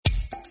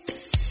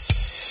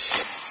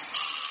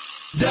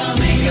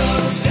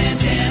Domingo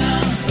Santana,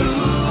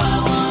 ooh,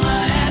 I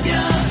wanna have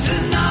ya.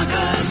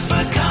 Tanaka's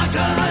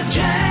Fakakta,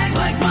 Jag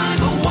like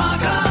Michael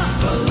Waka,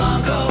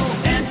 Polanco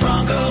and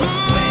Franco.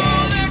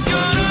 Where they go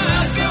to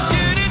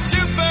get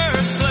into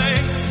first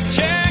place.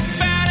 Check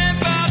batting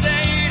ball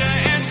data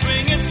and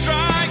swinging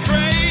strike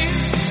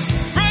rates.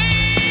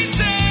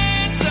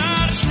 Raisins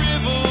are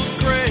shriveled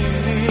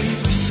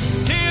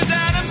grapes. Here's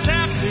Adam's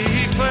happy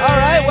place. All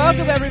right,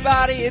 welcome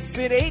everybody. It's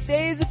been 8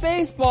 days of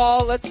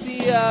baseball. Let's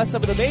see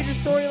some of the major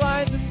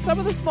storylines and some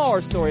of the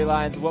smaller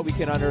storylines, what we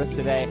can unearth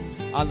today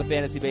on the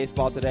Fantasy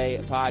Baseball Today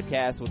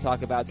podcast. We'll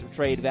talk about some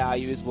trade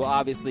values. We'll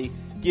obviously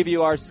give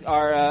you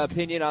our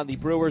opinion on the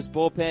Brewers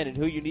bullpen and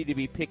who you need to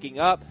be picking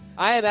up.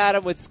 I am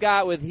Adam with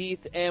Scott, with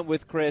Heath, and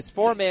with Chris.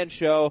 Four-man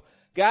show.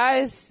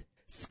 Guys,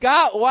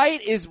 Scott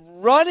White is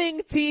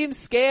running Team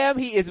Scam.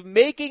 He is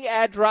making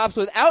ad drops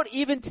without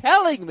even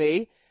telling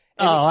me.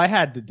 And I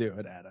had to do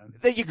it, Adam.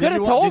 That you could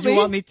have told me. Did you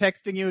want me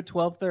texting you at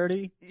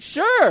 12:30?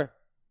 Sure.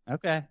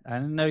 Okay. I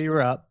didn't know you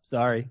were up.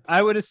 Sorry.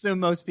 I would assume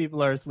most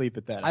people are asleep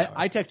at that hour.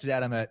 I texted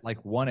Adam at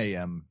like 1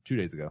 a.m. 2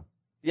 days ago.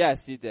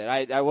 Yes, you did.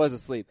 I was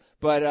asleep.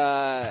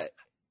 But,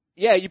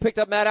 yeah, you picked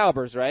up Matt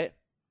Albers, right?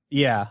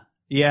 Yeah.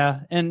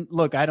 Yeah. And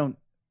look, I don't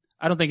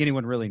think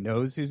anyone really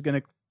knows who's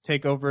going to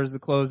take over as the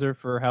closer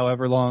for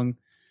however long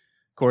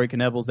Corey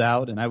Knebel's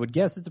out. And I would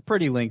guess it's a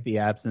pretty lengthy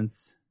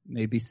absence,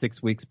 maybe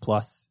 6 weeks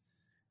plus,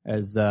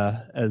 as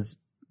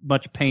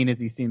much pain as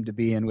he seemed to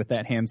be in with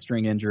that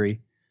hamstring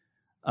injury.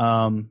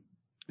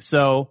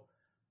 So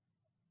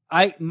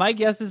my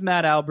guess is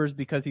Matt Albers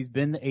because he's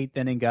been the eighth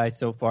inning guy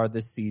so far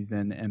this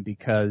season and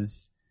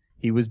because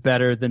he was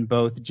better than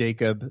both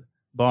Jacob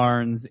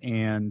Barnes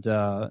and,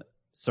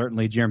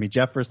 certainly Jeremy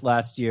Jeffress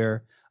last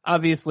year.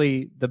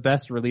 Obviously the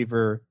best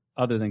reliever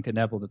other than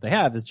Knebel that they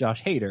have is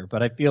Josh Hader,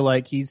 but I feel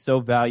like he's so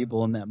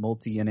valuable in that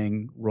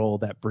multi-inning role,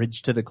 that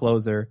bridge to the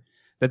closer,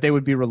 that they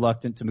would be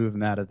reluctant to move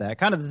him out of that.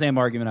 Kind of the same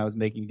argument I was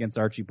making against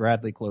Archie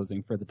Bradley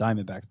closing for the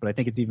Diamondbacks, but I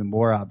think it's even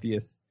more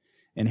obvious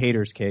in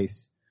Hader's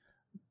case.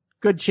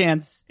 Good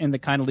chance in the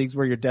kind of leagues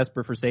where you're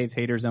desperate for saves,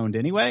 Hader's owned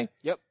anyway.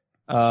 Yep.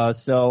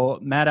 So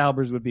Matt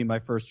Albers would be my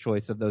first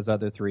choice of those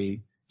other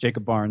three,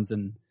 Jacob Barnes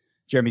and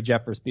Jeremy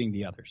Jeffress being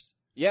the others.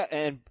 Yeah,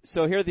 and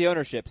so here are the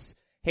ownerships.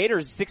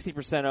 Hader's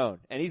 60% owned,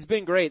 and he's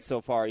been great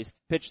so far. He's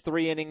pitched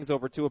 3 innings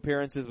over 2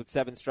 appearances with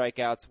 7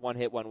 strikeouts, 1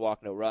 hit, 1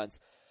 walk, no runs.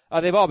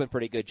 They've all been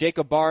pretty good.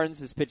 Jacob Barnes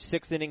has pitched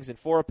 6 innings in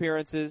 4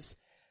 appearances.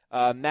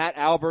 Matt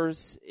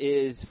Albers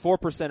is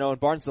 4% owned.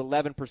 Barnes is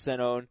 11%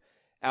 owned.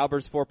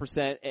 Albers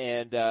 4%,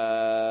 and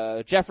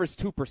Jeffress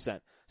 2%.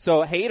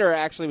 So Hader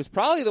actually was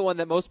probably the one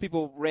that most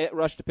people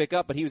rushed to pick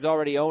up, but he was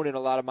already owned in a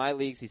lot of my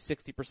leagues. He's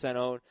 60%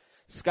 owned.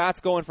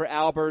 Scott's going for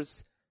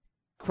Albers.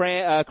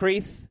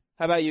 Creeth,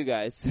 how about you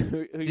guys?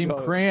 Team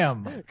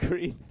Cram.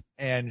 Creeth.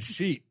 And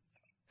Sheep.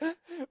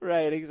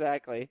 Right,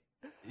 exactly.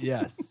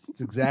 Yes,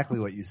 it's exactly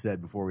what you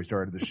said before we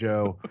started the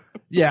show.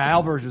 Yeah,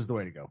 Albers is the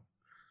way to go.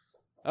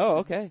 Oh,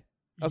 okay.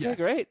 Okay, yes.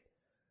 Great.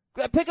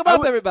 Pick him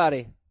up,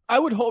 everybody. I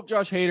would hope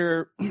Josh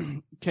Hader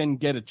can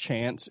get a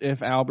chance if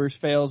Albers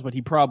fails, but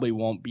he probably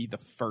won't be the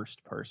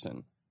first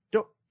person.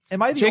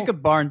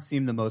 Jacob Barnes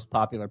seemed the most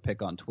popular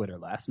pick on Twitter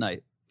last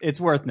night. It's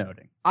worth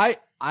noting. I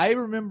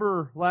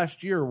remember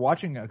last year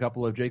watching a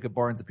couple of Jacob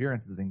Barnes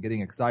appearances and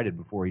getting excited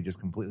before he just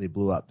completely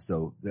blew up.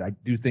 So I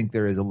do think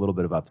there is a little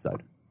bit of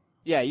upside.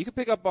 Yeah, you can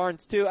pick up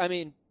Barnes too. I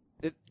mean,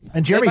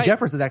 and Jeremy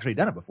Jeffress has actually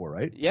done it before,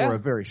 right? Yeah. For a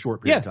very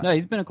short period of time. No,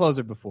 he's been a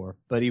closer before,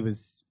 but he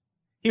was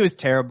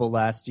terrible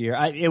last year.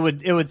 It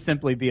would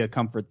simply be a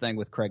comfort thing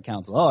with Craig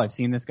Counsell. Oh, I've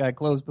seen this guy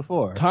close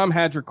before. Tom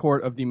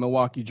Hadricourt of the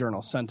Milwaukee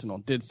Journal-Sentinel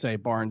did say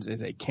Barnes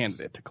is a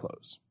candidate to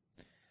close.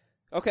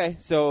 Okay,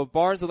 so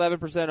Barnes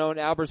 11% owned,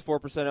 Albers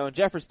 4% owned,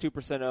 Jeffress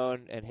 2%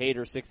 owned, and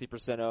Hader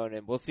 60% owned,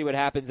 and we'll see what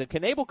happens. And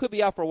Knebel could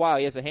be out for a while.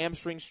 He has a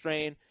hamstring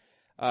strain.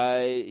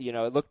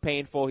 It looked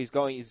painful.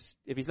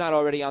 If he's not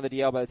already on the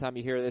DL by the time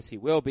you hear this, he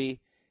will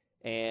be.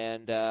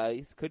 And,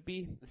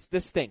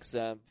 this stinks.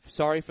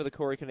 Sorry for the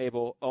Corey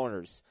Knebel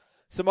owners.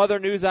 Some other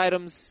news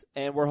items,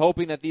 and we're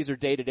hoping that these are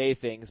day-to-day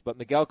things, but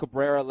Miguel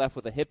Cabrera left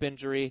with a hip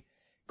injury.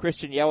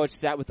 Christian Yelich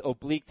sat with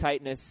oblique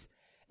tightness.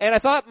 And I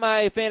thought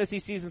my fantasy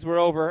seasons were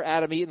over.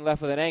 Adam Eaton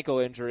left with an ankle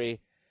injury.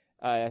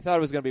 I thought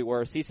it was going to be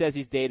worse. He says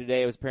he's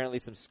day-to-day. It was apparently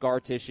some scar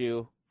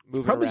tissue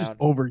moving probably around. Just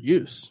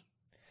overuse.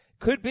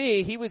 Could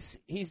be. He's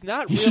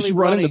not he's really just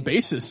running the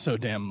bases so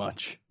damn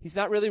much. He's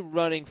not really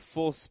running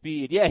full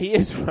speed. Yeah, he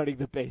is running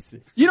the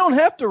bases. You don't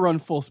have to run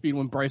full speed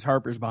when Bryce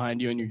Harper's behind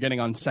you and you're getting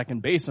on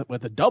second base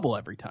with a double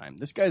every time.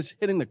 This guy's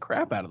hitting the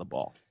crap out of the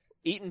ball.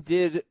 Eaton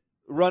did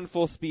run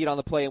full speed on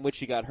the play in which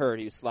he got hurt.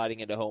 He was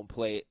sliding into home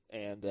plate,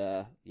 and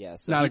so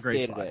not he's a great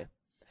day-to-day. slide.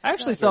 I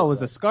actually saw it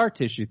was a scar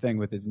tissue thing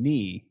with his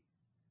knee,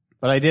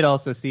 but I did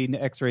also see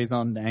X-rays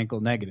on the ankle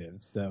negative.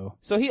 So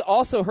he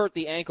also hurt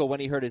the ankle when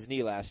he hurt his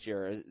knee last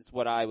year. It's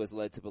what I was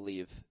led to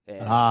believe.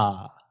 And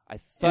I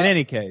thought, in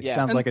any case,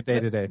 sounds like a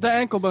day-to-day. The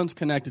ankle bone's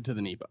connected to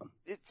the knee bone.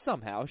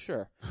 Somehow,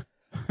 sure.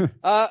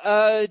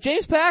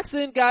 James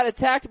Paxton got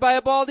attacked by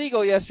a bald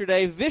eagle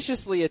yesterday,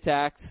 viciously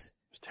attacked.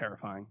 It's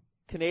terrifying.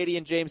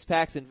 Canadian James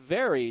Paxton.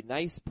 Very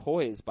nice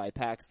poise by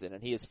Paxton,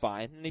 and he is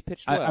fine, and he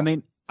pitched well. I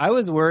mean, I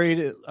was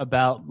worried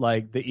about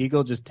like the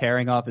eagle just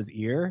tearing off his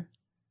ear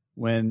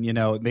when,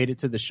 it made it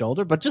to the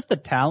shoulder, but just the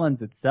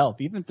talons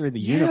itself, even through the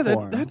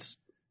uniform.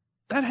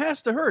 That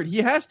has to hurt. He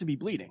has to be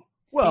bleeding.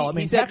 Well,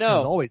 He said Paxton's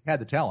no. always had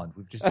the talent.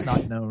 We've just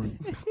not known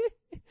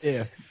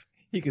if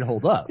he could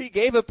hold up. He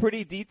gave a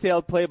pretty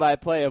detailed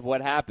play-by-play of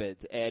what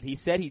happened, and he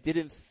said he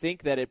didn't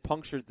think that it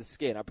punctured the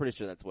skin. I'm pretty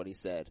sure that's what he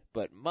said.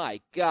 But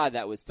my God,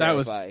 that was That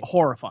was terrifying.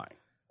 horrifying.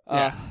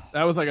 Yeah,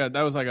 that was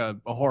like a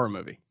horror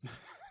movie.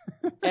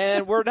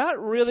 And we're not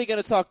really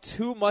going to talk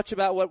too much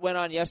about what went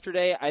on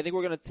yesterday. I think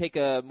we're going to take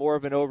more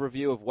of an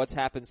overview of what's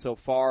happened so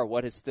far,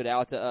 what has stood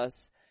out to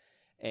us.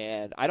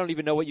 And I don't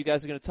even know what you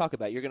guys are going to talk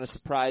about. You're going to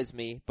surprise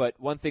me. But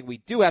one thing we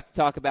do have to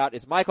talk about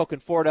is Michael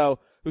Conforto,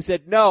 who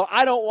said, no,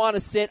 I don't want to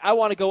sit. I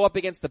want to go up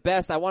against the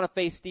best. I want to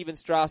face Steven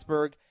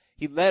Strasburg.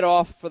 He led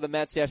off for the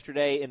Mets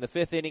yesterday. In the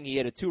 5th inning, he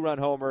hit a 2-run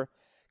homer.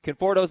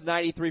 Conforto's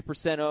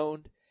 93%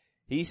 owned.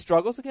 He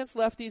struggles against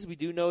lefties. We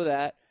do know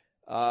that.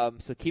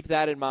 So keep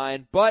that in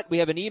mind. But we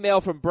have an email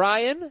from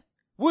Brian.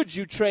 Would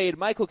you trade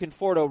Michael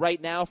Conforto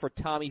right now for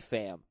Tommy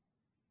Pham?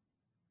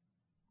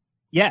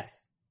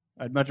 Yes.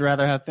 I'd much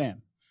rather have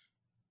Pham.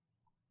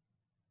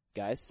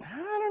 Guys? I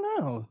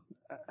don't know.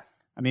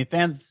 I mean,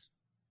 Pham's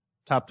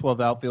top 12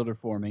 outfielder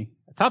for me.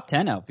 A top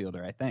 10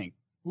 outfielder, I think.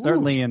 Ooh.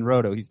 Certainly in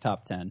Roto, he's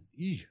top 10.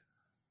 Eesh.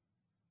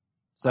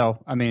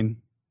 So, I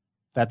mean,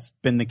 that's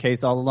been the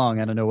case all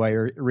along. I don't know why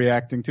you're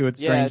reacting to it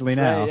strangely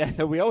now. Right.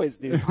 Yeah, we always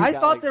do. I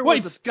thought there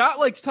Wait, was Scott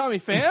likes Tommy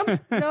Pham?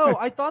 no,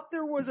 I thought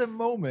there was a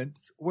moment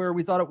where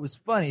we thought it was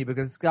funny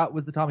because Scott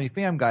was the Tommy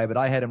Pham guy, but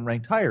I had him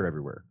ranked higher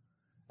everywhere.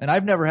 And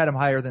I've never had him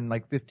higher than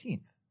like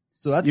 15th.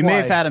 So that's You why may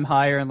have had him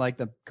higher in like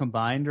the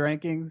combined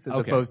rankings as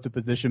Okay. opposed to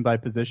position by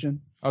position.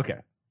 Okay.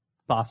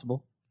 It's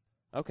possible.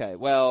 Okay,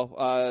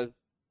 well,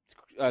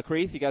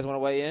 Creeth, you guys want to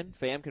weigh in?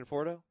 Pham,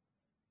 Conforto?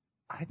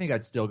 I think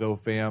I'd still go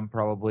Pham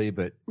probably,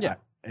 but Yeah.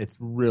 it's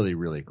really,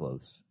 really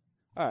close.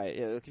 All right,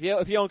 yeah,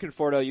 if you own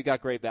Conforto, you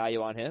got great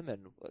value on him,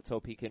 and let's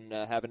hope he can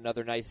have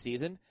another nice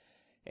season.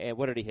 And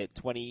what did he hit?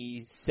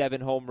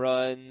 27 home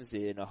runs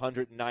in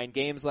 109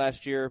 games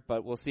last year,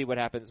 but we'll see what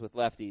happens with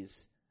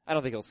lefties. I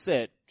don't think he'll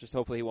sit. Just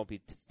hopefully he won't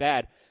be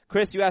bad.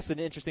 Chris, you asked an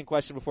interesting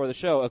question before the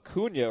show.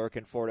 Acuna or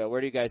Conforto?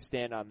 Where do you guys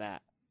stand on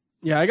that?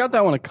 Yeah, I got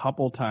that one a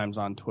couple times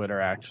on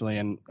Twitter, actually.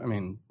 And, I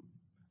mean,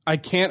 I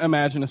can't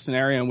imagine a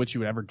scenario in which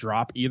you would ever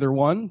drop either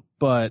one,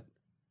 but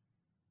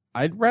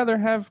I'd rather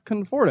have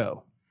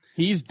Conforto.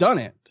 He's done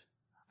it.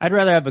 I'd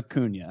rather have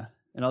Acuna,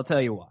 and I'll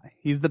tell you why.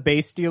 He's the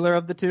base stealer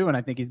of the two, and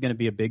I think he's going to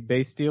be a big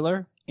base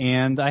stealer.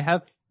 And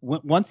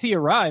once he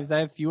arrives, I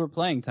have fewer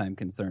playing time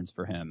concerns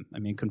for him. I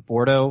mean,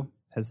 Conforto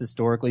has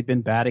historically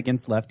been bad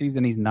against lefties,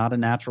 and he's not a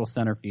natural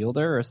center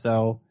fielder,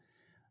 so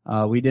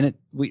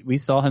we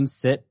saw him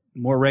sit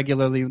more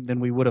regularly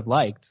than we would have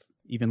liked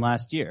even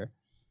last year.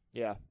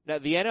 Yeah. Now,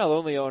 the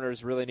NL-only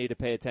owners really need to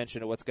pay attention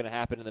to what's going to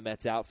happen in the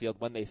Mets outfield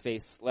when they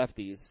face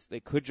lefties.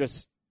 They could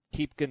just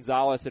keep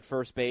Gonzalez at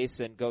first base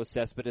and go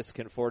Cespedes,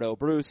 Conforto,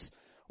 Bruce,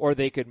 or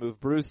they could move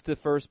Bruce to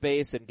first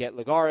base and get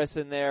Lagares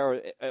in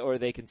there, or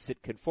they can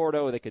sit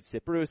Conforto, or they could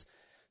sit Bruce.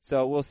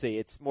 So we'll see.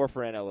 It's more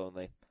for NL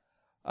only.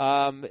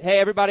 Hey,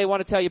 everybody, I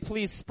want to tell you,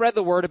 please spread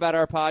the word about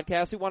our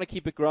podcast. We want to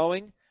keep it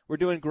growing. We're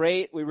doing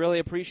great. We really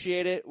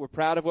appreciate it. We're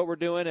proud of what we're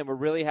doing, and we're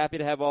really happy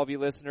to have all of you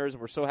listeners,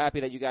 and we're so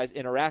happy that you guys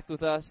interact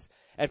with us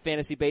at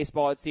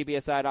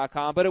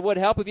fantasybaseball@cbsi.com. But it would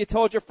help if you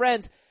told your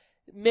friends.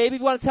 Maybe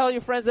you want to tell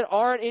your friends that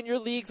aren't in your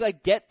leagues. I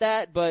get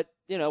that, but,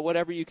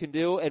 whatever you can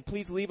do. And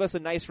please leave us a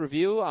nice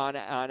review on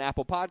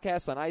Apple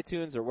Podcasts, on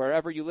iTunes, or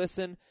wherever you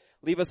listen.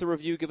 Leave us a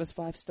review. Give us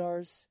 5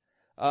 stars.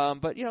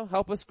 But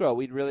help us grow.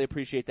 We'd really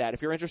appreciate that.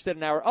 If you're interested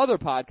in our other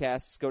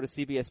podcasts, go to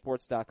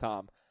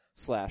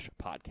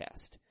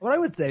cbssports.com/podcast. What I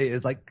would say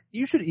is,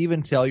 you should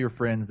even tell your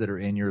friends that are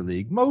in your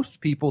league. Most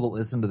people that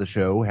listen to the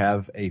show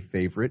have a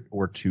favorite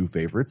or 2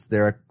 favorites.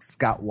 They're a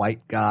Scott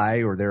White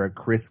guy, or they're a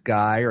Chris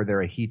guy, or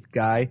they're a Heath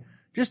guy.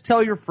 Just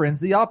tell your friends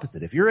the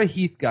opposite. If you're a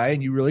Heath guy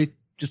and you really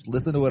just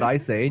listen to what I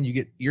say and you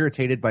get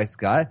irritated by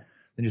Scott,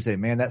 then you say,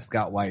 man, that's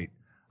Scott White.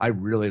 I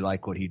really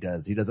like what he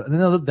does. He does it. And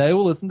then they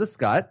will listen to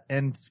Scott,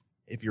 and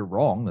if you're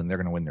wrong, then they're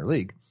going to win their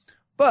league.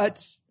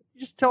 But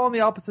just tell them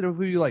the opposite of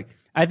who you like.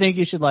 I think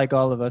you should like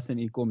all of us in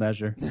equal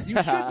measure. You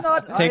should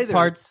not Take either.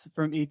 parts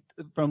from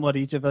what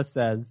each of us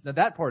says. Now,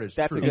 that part is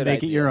That's a true. good and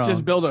make it idea. your own.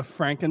 Just build a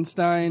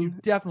Frankenstein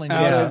Definitely need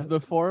out to Yeah. of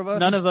the 4 of us.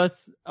 None of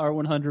us are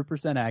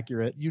 100%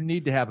 accurate. You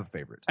need to have a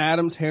favorite.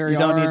 Adam's hairy You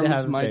don't need to arms,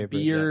 have a my favorite,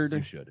 beard, Yes,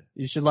 you should.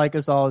 You should like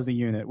us all as a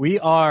unit. We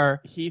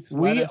are Heath's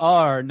lettuce.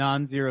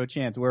 non-zero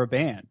chance. We're a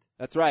band.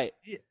 That's right.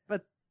 Yeah,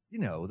 but,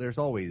 there's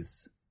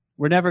always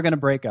We're never going to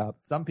break up.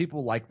 some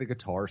people like the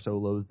guitar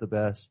solos the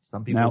best.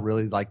 Some people No.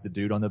 really like the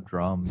dude on the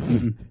drums.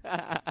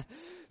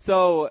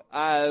 So,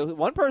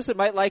 one person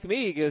might like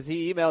me because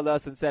he emailed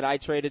us and said I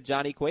traded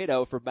Johnny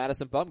Cueto for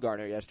Madison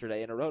Bumgarner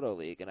yesterday in a Roto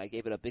League, and I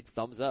gave it a big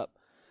thumbs up.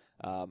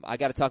 I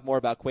got to talk more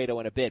about Cueto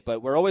in a bit,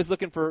 but we're always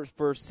looking for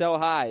sell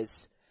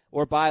highs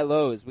or buy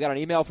lows. We got an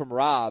email from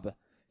Rob. It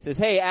says,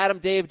 hey, Adam,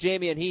 Dave,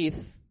 Jamie, and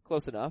Heath,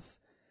 close enough.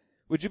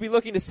 Would you be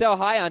looking to sell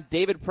high on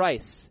David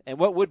Price? And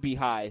what would be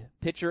high?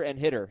 Pitcher and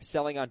hitter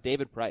selling on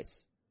David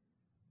Price.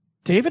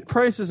 David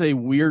Price is a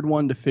weird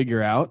one to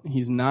figure out.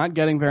 He's not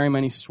getting very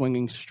many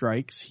swinging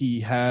strikes.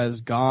 He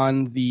has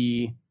gone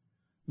the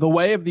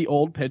way of the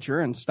old pitcher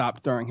and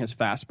stopped throwing his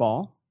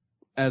fastball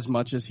as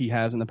much as he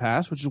has in the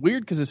past, which is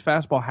weird because his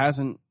fastball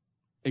hasn't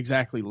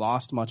exactly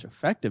lost much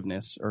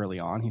effectiveness early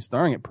on. He's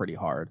throwing it pretty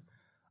hard.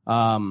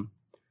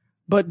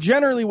 But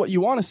generally what you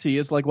want to see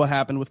is like what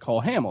happened with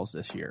Cole Hamels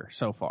this year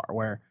so far,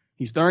 where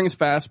he's throwing his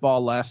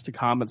fastball less to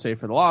compensate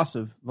for the loss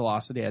of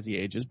velocity as he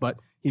ages, but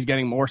he's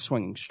getting more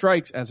swinging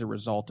strikes as a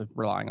result of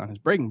relying on his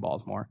breaking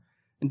balls more.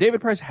 And David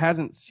Price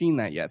hasn't seen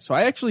that yet. So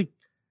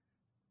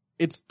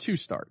it's 2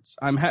 starts.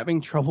 I'm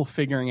having trouble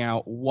figuring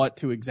out what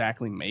to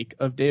exactly make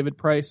of David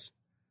Price.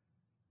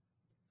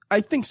 I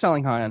think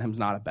selling high on him is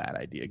not a bad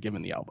idea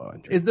given the elbow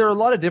injury. Is there a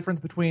lot of difference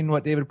between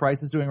what David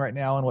Price is doing right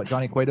now and what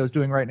Johnny Cueto is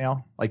doing right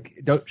now?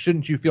 Like,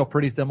 shouldn't you feel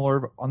pretty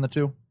similar on the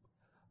two?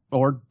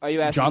 Or Are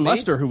you asking John me?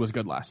 Lester, who was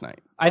good last night.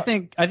 I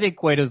think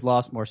Cueto's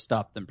lost more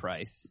stuff than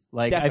Price.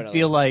 Like, Definitely. I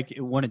feel like it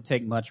wouldn't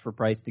take much for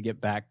Price to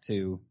get back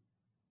to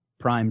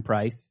prime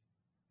Price.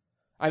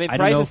 I mean, I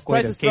don't know if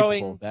Price Cueto's is capable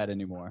throwing of that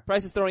anymore.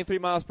 Price is throwing 3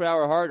 miles per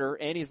hour harder,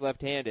 and he's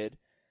left-handed.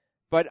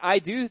 But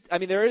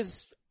there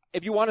is,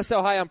 if you want to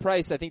sell high on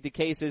Price, I think the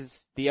case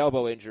is the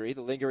elbow injury,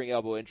 the lingering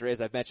elbow injury, as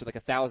I've mentioned like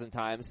 1,000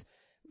 times.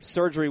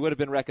 Surgery would have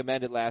been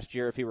recommended last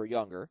year if he were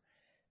younger.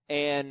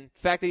 And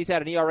the fact that he's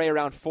had an ERA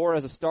around 4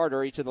 as a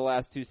starter each of the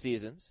last 2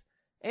 seasons.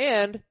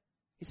 And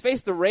he's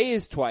faced the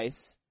Rays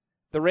twice.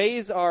 The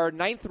Rays are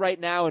 9th right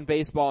now in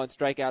baseball in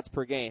strikeouts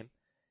per game.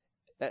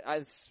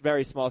 It's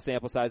very small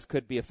sample size,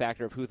 could be a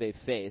factor of who they've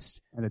faced.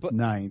 And it's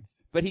 9th.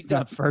 But It's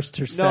not first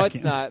or second. No,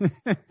 it's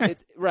not.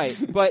 It's right.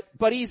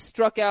 But he's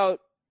struck out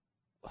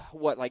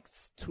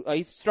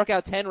he struck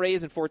out 10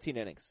 Rays in 14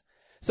 innings.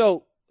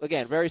 So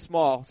again, very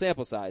small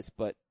sample size,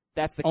 but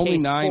that's the Only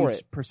case for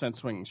it. 9%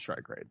 swinging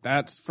strike rate.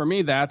 That's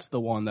the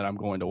one that I'm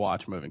going to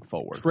watch moving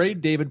forward.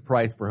 Trade David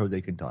Price for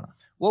Jose Quintana.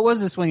 What was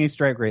the swinging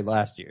strike rate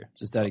last year?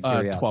 Just out of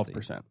curiosity.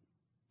 12%.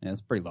 Yeah,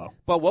 it's pretty low.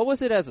 But what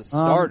was it as a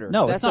starter?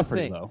 No, That's it's not the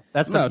pretty thing. low.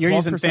 That's No, you're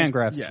using 12%,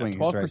 Fangraphs yeah, swinging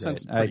 12% strike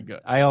is rate. pretty good.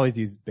 I always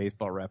use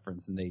Baseball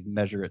Reference, and they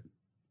measure it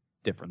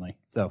differently.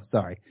 So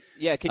sorry.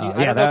 Yeah, can you? I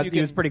Yeah, don't know if you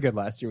he was can. pretty good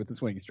last year with the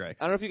swinging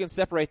strikes. I don't know if you can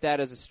separate that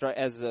as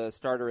a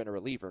starter and a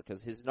reliever,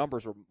 because his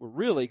numbers were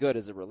really good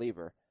as a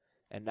reliever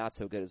and not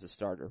so good as a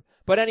starter.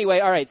 But anyway,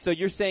 all right. So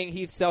you're saying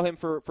he'd sell him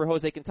for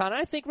Jose Quintana?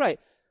 I think right.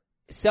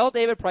 Sell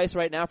David Price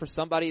right now for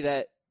somebody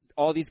that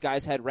all these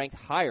guys had ranked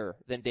higher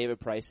than David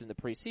Price in the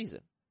preseason.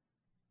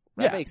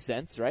 That makes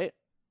sense, right?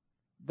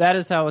 That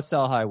is how a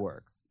sell high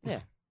works.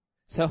 Yeah.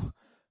 So,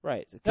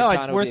 right. No, Quintana it's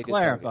would be worth a good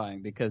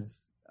clarifying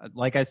because,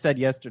 like I said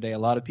yesterday, a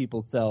lot of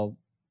people sell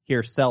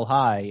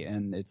high,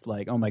 and it's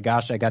like, oh my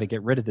gosh, I got to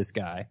get rid of this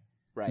guy.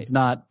 Right.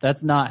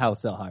 That's not how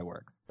sell high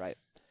works. Right.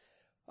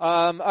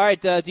 All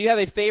right. Do you have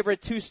a favorite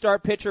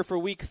 2-start pitcher for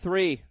week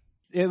 3?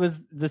 It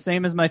was the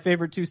same as my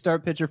favorite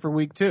 2-start pitcher for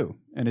week 2,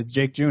 and it's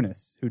Jake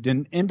Junis, who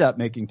didn't end up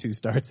making 2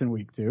 starts in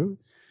week 2.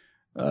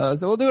 So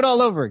we'll do it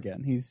all over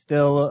again. He's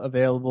still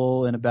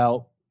available in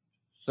about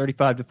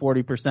 35 to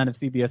 40% of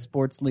CBS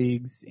sports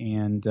leagues,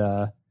 and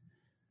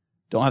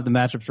don't have the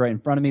matchups right in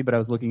front of me, but I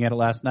was looking at it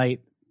last night.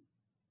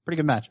 Pretty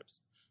good matchups.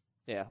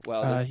 Yeah.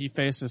 Well, He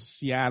faces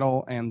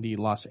Seattle and the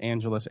Los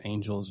Angeles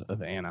Angels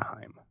of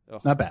Anaheim.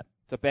 Not bad.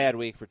 it's a bad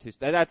week for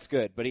That's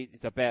good, but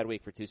it's a bad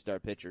week for 2-star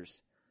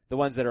pitchers. The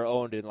ones that are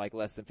owned in like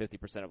less than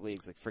 50% of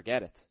leagues, like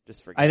forget it.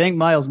 Just forget it. I think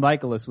Miles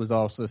Michaelis was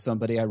also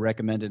somebody I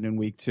recommended in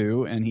week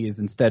 2, and he is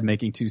instead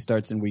making 2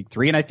 starts in week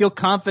 3. And I feel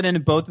confident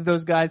in both of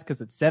those guys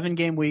because it's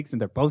 7-game weeks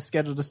and they're both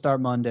scheduled to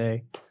start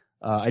Monday.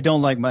 I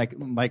don't like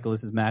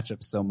Michaelis'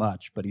 matchups so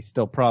much, but he's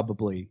still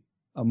probably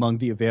among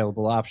the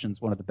available options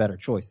one of the better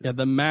choices. Yeah,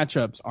 the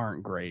matchups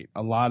aren't great.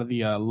 A lot of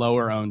the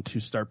lower owned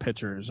 2-star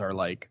pitchers are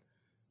like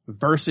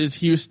versus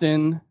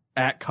Houston,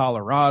 at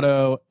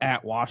Colorado,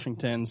 at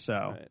Washington. So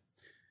Right.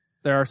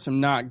 there are some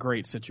not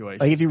great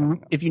situations. Like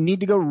coming up. if you need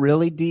to go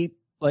really deep,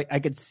 like I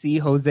could see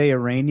Jose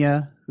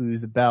Arena,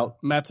 who's about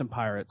Mets and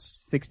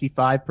Pirates.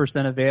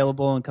 65%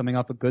 available and coming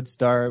off a good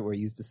start where he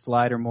used a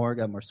slider more,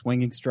 got more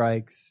swinging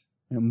strikes.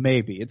 You know,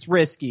 maybe it's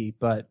risky,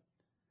 but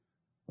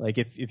like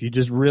if you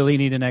just really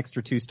need an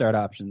extra 2-start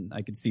option,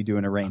 I could see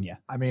doing Arena.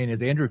 I mean,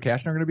 is Andrew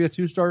Cashner going to be a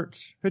 2-start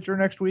pitcher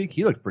next week?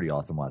 He looked pretty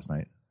awesome last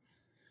night.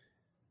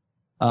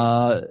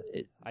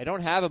 I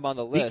don't have him on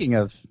the list. Speaking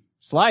of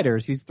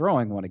sliders, he's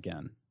throwing one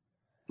again.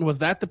 Was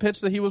that the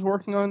pitch that he was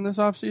working on this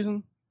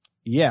offseason?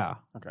 Yeah.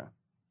 Okay.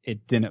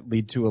 It didn't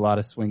lead to a lot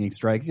of swinging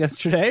strikes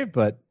yesterday,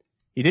 but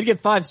he did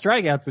get 5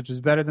 strikeouts, which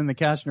is better than the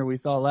Cashner we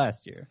saw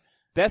last year.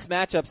 Best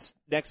matchups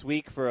next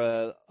week for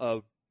a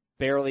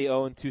barely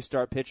owned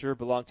 2-star pitcher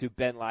belong to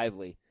Ben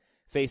Lively,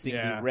 facing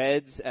the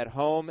Reds at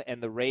home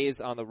and the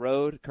Rays on the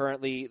road.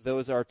 Currently,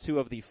 those are 2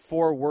 of the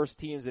 4 worst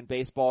teams in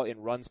baseball in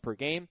runs per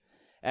game,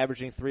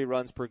 averaging 3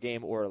 runs per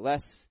game or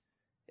less.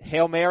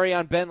 Hail Mary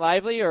on Ben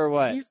Lively or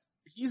what?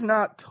 he's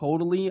not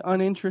totally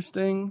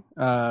uninteresting.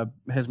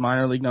 His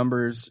minor league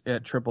numbers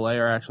at AAA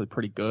are actually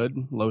pretty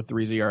good, low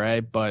 3s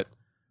ERA, but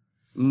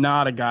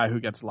not a guy who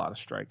gets a lot of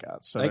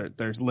strikeouts. So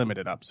there's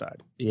limited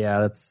upside.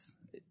 Yeah,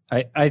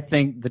 I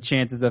think the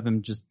chances of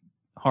him just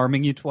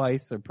harming you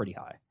twice are pretty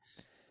high.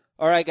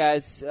 All right,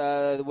 guys,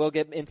 we'll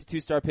get into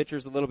two-star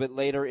pitchers a little bit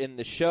later in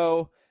the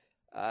show.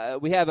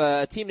 We have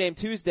a Team Name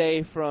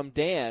Tuesday from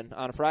Dan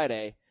on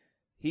Friday.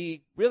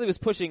 He really was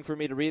pushing for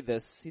me to read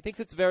this. He thinks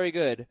it's very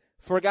good.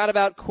 Forgot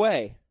about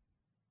Quay.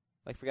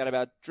 Like forgot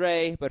about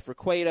Dre, but for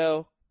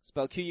Cueto,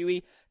 spelled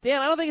Q-U-E.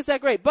 Dan, I don't think it's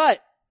that great, but...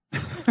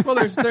 Well,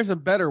 there's a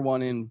better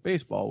one in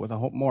baseball with a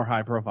more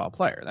high-profile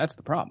player. That's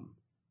the problem.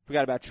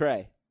 Forgot about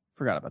Trey.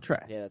 Forgot about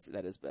Trey. Yeah,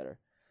 that is better.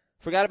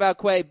 Forgot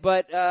about Quay,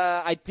 but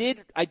I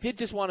did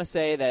just want to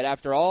say that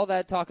after all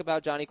that talk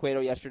about Johnny Cueto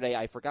yesterday,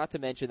 I forgot to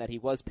mention that he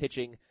was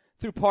pitching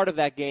through part of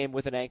that game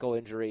with an ankle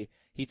injury.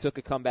 He took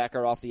a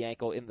comebacker off the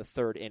ankle in the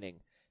third inning.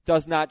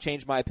 Does not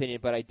change my opinion,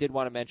 but I did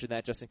want to mention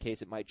that just in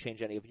case it might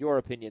change any of your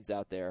opinions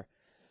out there.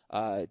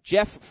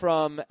 Jeff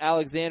from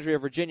Alexandria,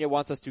 Virginia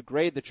wants us to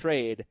grade the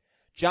trade.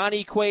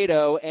 Johnny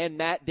Cueto and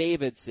Matt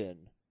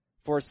Davidson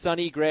for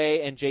Sonny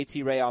Gray and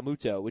JT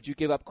Realmuto. Would you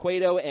give up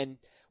Cueto and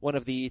one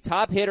of the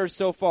top hitters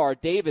so far,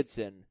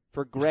 Davidson,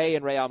 for Gray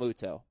and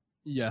Realmuto?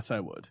 Yes, I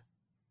would.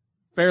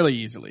 Fairly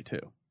easily,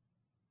 too.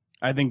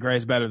 I think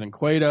Gray's better than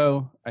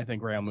Cueto. I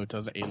think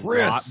Realmuto's a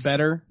lot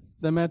better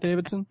than Matt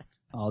Davidson.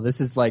 Oh,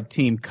 this is like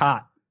Team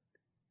Cott.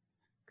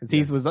 Because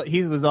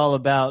he was all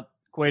about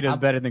Cueto's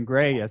better than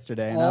Gray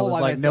yesterday, and I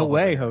was like, no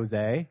way,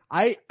 Jose.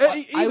 I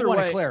want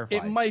to clarify.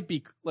 It might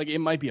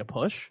be a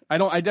push. I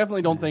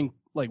definitely don't think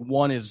like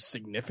one is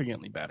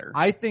significantly better.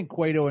 I think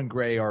Cueto and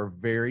Gray are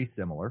very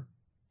similar.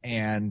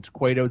 And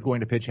Cueto is going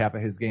to pitch half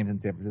of his games in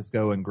San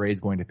Francisco, and Gray's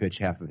going to pitch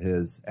half of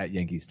his at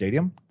Yankee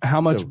Stadium. How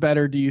much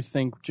better do you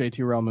think JT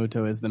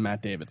Realmuto is than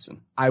Matt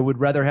Davidson? I would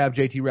rather have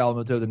JT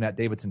Realmuto than Matt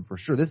Davidson for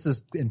sure. This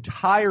is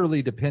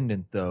entirely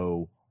dependent,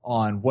 though,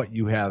 on what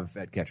you have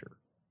at catcher.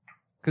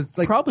 Because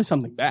probably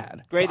something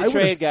bad. Grade the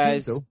trade,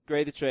 guys. So.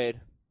 Grade the trade.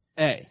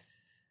 A.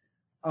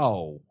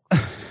 Oh,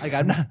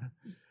 I'm not.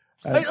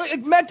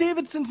 Matt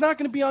Davidson's not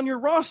going to be on your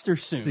roster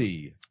soon.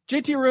 C.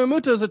 JT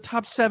Realmuto is a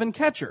top 7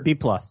 catcher. B+.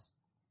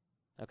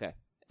 Okay.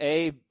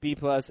 A, B+,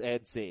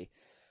 and C.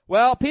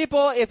 Well,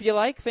 people, if you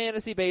like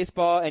fantasy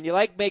baseball and you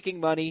like making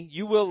money,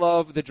 you will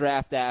love the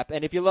Draft app.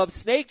 And if you love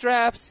snake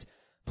drafts,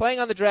 playing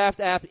on the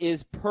Draft app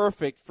is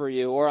perfect for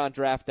you, or on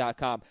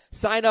Draft.com.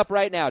 Sign up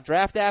right now,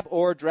 Draft app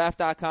or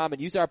Draft.com, and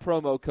use our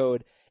promo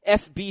code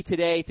FB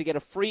today to get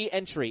a free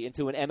entry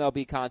into an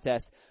MLB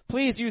contest.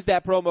 Please use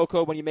that promo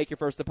code when you make your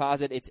first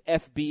deposit. It's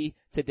FB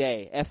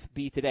today.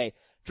 FB today.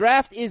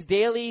 Draft is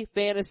daily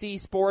fantasy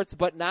sports,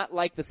 but not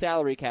like the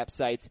salary cap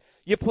sites.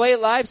 You play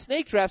live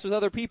snake drafts with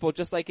other people,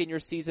 just like in your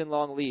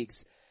season-long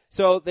leagues.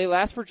 So they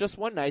last for just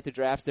one night, the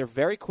drafts. They're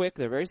very quick.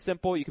 They're very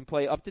simple. You can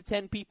play up to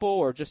 10 people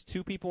or just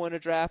 2 people in a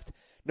draft.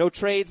 No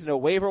trades, no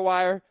waiver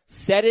wire.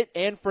 Set it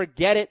and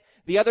forget it.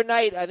 The other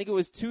night, I think it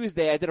was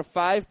Tuesday, I did a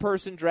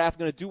 5-person draft.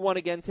 I'm going to do one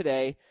again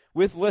today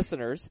with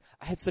listeners.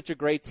 I had such a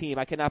great team.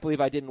 I cannot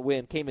believe I didn't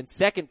win. Came in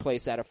second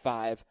place out of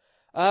 5.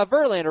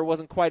 Verlander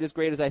wasn't quite as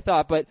great as I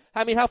thought, but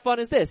I mean, how fun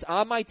is this?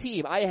 On my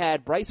team, I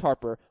had Bryce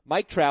Harper,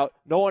 Mike Trout,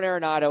 Nolan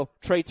Arenado,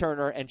 Trey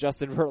Turner, and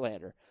Justin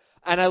Verlander.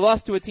 And I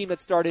lost to a team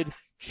that started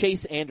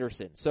Chase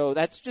Anderson. So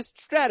that's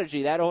just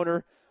strategy. That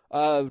owner,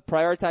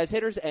 prioritized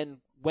hitters and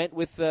went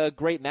with,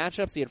 great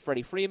matchups. He had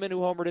Freddie Freeman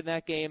who homered in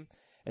that game.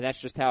 And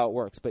that's just how it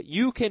works. But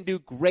you can do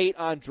great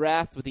on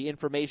drafts with the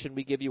information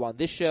we give you on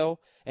this show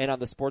and on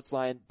the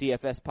Sportsline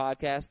DFS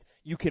podcast.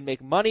 You can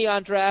make money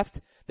on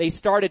draft. They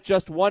start at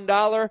just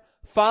 $1.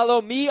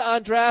 Follow me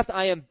on draft.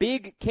 I am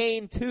Big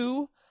Kane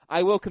 2.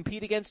 I will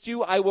compete against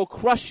you. I will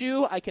crush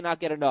you. I cannot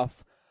get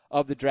enough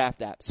of the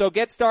Draft app. So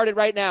get started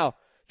right now.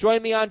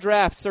 Join me on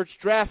Draft. Search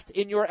Draft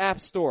in your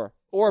app store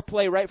or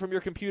play right from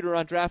your computer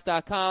on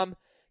Draft.com.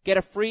 Get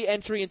a free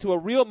entry into a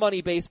real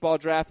money baseball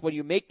draft when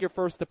you make your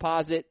first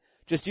deposit.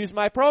 Just use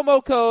my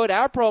promo code,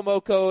 our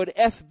promo code,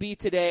 FB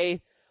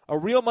Today. A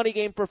real money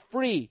game for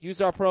free.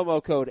 Use our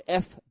promo code,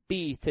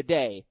 FB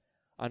Today,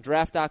 on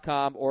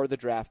Draft.com or the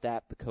Draft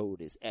app. The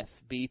code is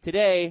FB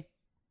Today.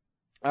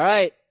 All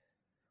right.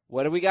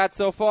 What do we got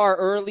so far?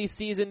 Early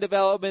season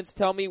developments.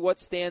 Tell me what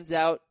stands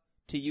out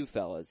to you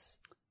fellas.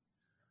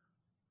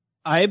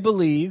 I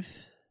believe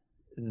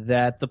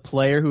that the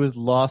player who has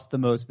lost the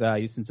most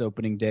value since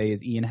opening day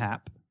is Ian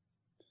Happ.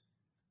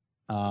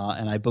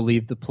 And I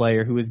believe the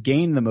player who has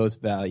gained the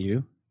most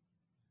value,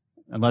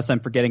 unless I'm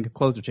forgetting a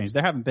closer change.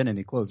 There haven't been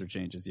any closer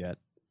changes yet.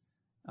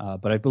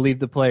 But I believe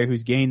the player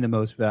who's gained the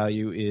most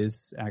value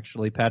is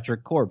actually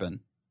Patrick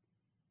Corbin.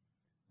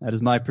 That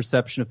is my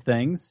perception of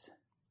things.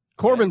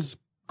 Corbin's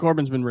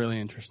been really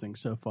interesting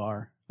so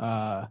far.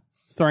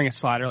 Throwing a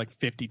slider like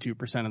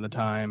 52% of the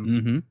time.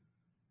 Mm-hmm.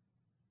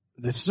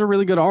 This is a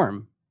really good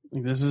arm.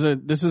 This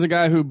is a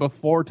guy who,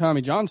 before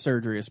Tommy John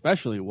surgery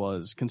especially,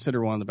 was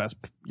considered one of the best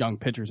young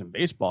pitchers in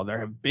baseball. There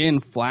have been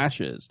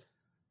flashes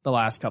the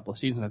last couple of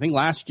seasons. I think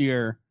last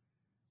year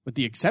with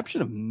the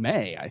exception of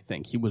May, I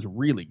think he was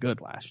really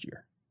good last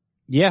year.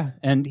 Yeah,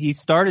 and he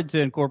started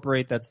to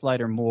incorporate that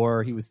slider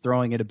more. He was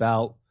throwing it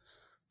about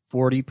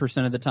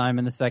 40% of the time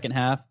in the second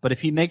half. But if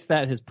he makes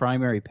that his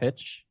primary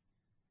pitch,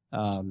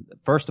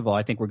 first of all,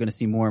 I think we're going to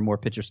see more and more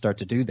pitchers start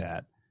to do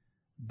that.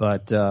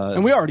 But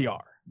and we already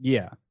are.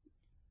 Yeah.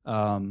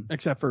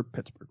 Except for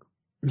Pittsburgh.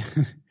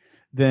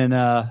 Then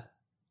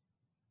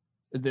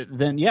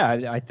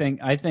yeah, I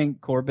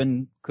think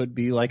Corbin could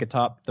be like a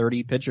top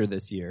 30 pitcher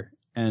this year.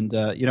 And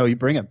you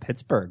bring up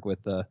Pittsburgh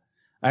with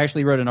I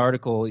actually wrote an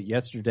article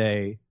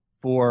yesterday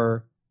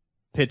for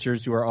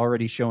pitchers who are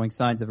already showing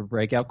signs of a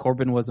breakout.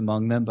 Corbin was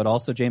among them, but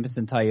also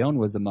Jameson Taillon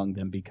was among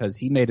them because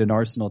he made an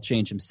arsenal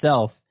change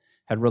himself,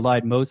 had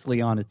relied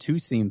mostly on a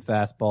two-seam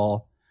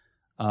fastball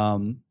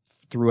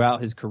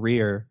throughout his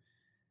career,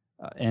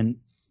 and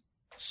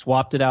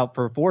swapped it out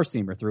for a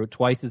four-seamer, threw it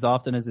twice as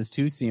often as his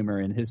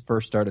two-seamer in his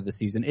first start of the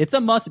season. It's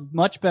a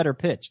much better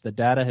pitch. The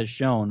data has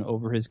shown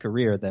over his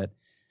career that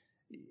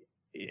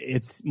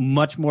it's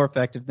much more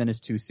effective than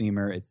his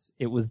two-seamer.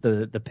 It was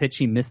the pitch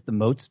he missed the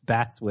most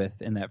bats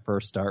with in that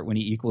first start when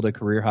he equaled a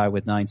career high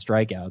with 9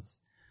 strikeouts.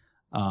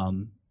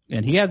 And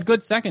he has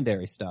good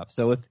secondary stuff.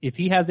 So if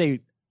he has a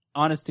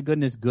honest to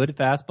goodness good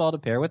fastball to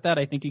pair with that,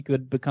 I think he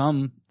could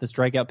become the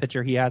strikeout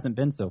pitcher he hasn't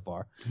been so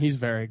far. He's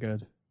very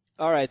good.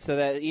 All right, so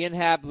that Ian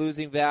Happ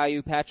losing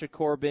value, Patrick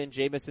Corbin,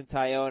 Jameson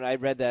Taillon. I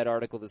read that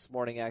article this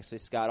morning, actually,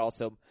 Scott.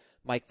 Also,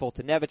 Mike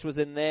Fultonevich was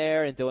in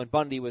there, and Dylan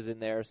Bundy was in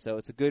there, so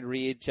it's a good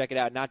read. Check it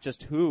out, not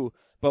just who,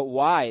 but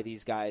why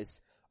these guys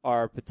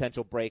are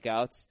potential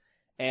breakouts.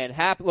 And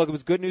Happ, look, it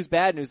was good news,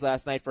 bad news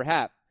last night for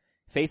Happ.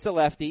 Faced a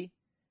lefty,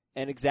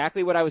 and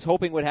exactly what I was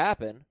hoping would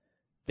happen.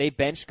 They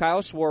benched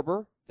Kyle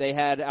Schwarber. They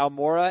had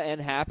Almora and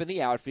Happ in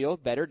the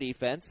outfield, better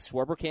defense.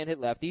 Schwarber can't hit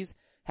lefties.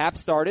 Happ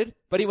started,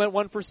 but he went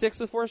 1 for 6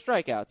 with 4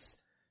 strikeouts.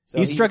 So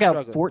he struck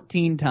out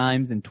 14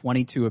 times in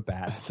 22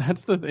 at-bats.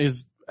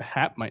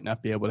 Happ might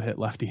not be able to hit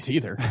lefties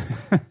either.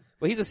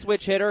 Well, he's a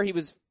switch hitter. He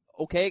was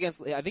okay I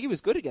think he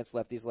was good against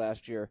lefties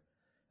last year.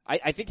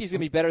 I think he's going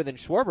to be better than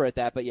Schwarber at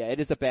that, but yeah,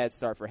 it is a bad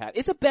start for Happ.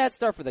 It's a bad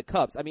start for the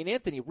Cubs. I mean,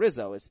 Anthony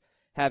Rizzo is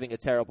having a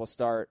terrible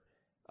start.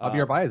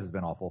 Javier Baez has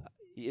been awful.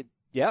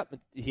 Yeah,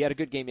 he had a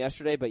good game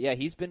yesterday, but yeah,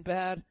 he's been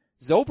bad.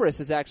 Zobrist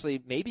is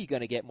actually maybe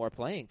going to get more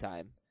playing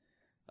time.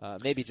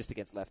 Maybe just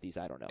against lefties,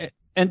 I don't know.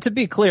 And to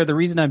be clear, the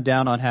reason I'm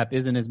down on Happ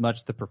isn't as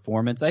much the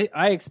performance.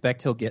 I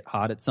expect he'll get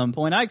hot at some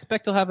point. I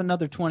expect he'll have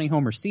another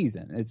 20-homer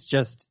season. It's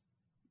just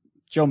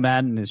Joe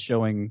Madden is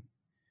showing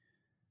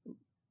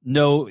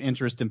no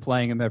interest in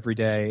playing him every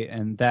day,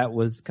 and that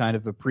was kind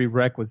of a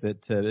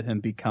prerequisite to him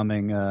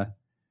becoming a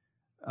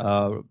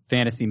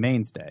fantasy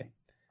mainstay.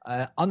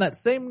 On that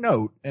same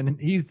note, and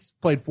he's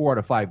played 4 out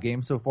of 5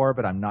 games so far,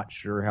 but I'm not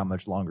sure how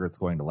much longer it's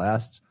going to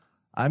last.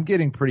 I'm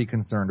getting pretty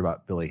concerned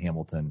about Billy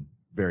Hamilton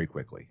very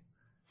quickly.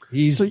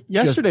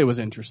 Yesterday was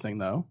interesting,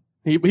 though.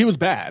 He was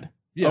bad.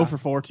 Yeah. 0 for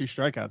 4, 2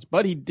 strikeouts.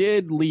 But he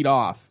did lead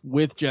off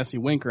with Jesse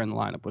Winker in the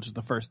lineup, which is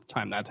the first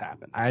time that's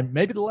happened.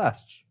 Maybe the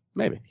last.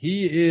 Maybe.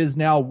 He is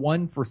now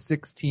 1 for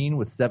 16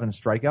 with 7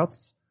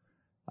 strikeouts.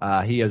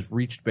 He has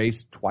reached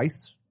base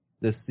twice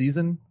this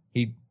season.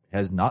 He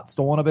has not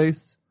stolen a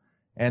base.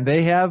 And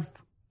they have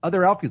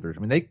other outfielders.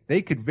 I mean,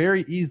 they could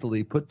very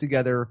easily put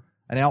together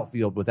an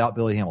outfield without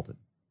Billy Hamilton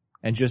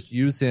and just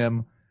use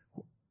him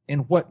in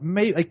what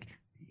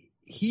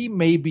he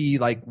may be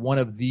like one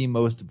of the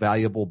most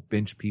valuable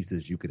bench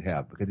pieces you could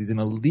have because he's an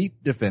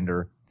elite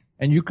defender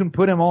and you can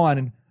put him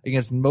on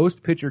against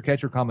most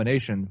pitcher-catcher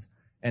combinations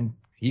and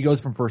he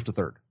goes from first to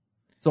third.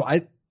 So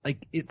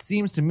it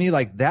seems to me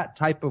like that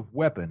type of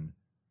weapon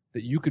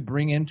that you could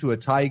bring into a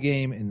tie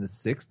game in the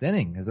 6th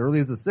inning, as early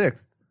as the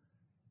 6th,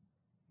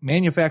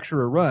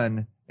 manufacture a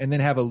run, and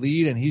then have a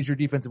lead, and he's your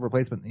defensive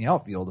replacement in the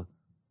outfield.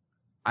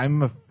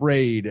 I'm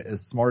afraid,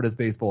 as smart as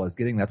baseball is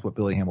getting, that's what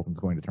Billy Hamilton's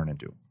going to turn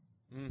into.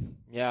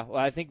 Yeah, well,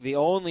 I think the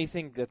only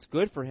thing that's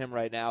good for him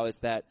right now is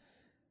that,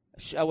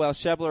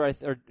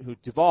 Schebler, who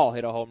Duvall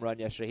hit a home run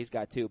yesterday, he's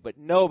got 2, but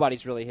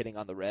nobody's really hitting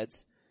on the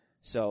Reds.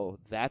 So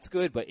that's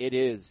good, but it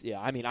is,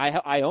 yeah, I mean,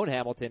 I own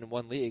Hamilton in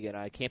one league, and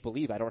I can't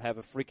believe I don't have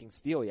a freaking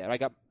steal yet. I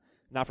got,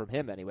 not from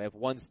him anyway, I have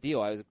 1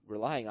 steal. I was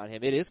relying on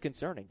him. It is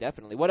concerning,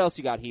 definitely. What else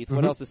you got, Heath?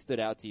 What else has stood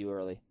out to you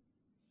early?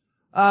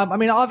 I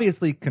mean,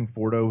 obviously,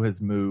 Conforto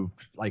has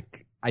moved.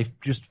 I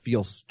just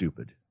feel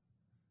stupid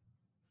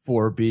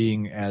for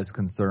being as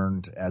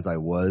concerned as I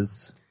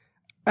was.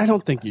 I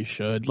don't think you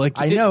should.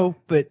 I know,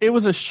 but it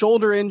was a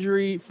shoulder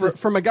injury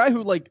from a guy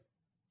who,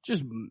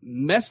 just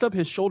messed up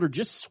his shoulder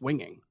just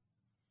swinging.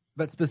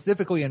 But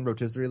specifically in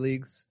rotisserie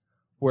leagues,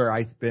 where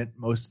I spent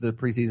most of the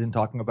preseason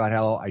talking about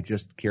how I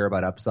just care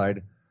about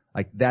upside,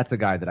 that's a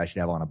guy that I should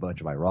have on a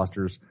bunch of my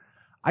rosters.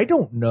 I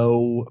don't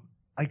know.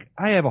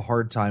 I have a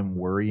hard time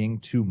worrying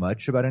too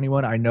much about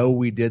anyone. I know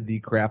we did the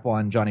crap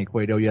on Johnny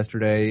Cueto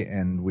yesterday,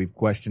 and we've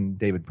questioned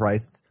David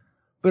Price.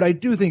 But I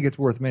do think it's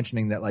worth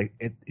mentioning that,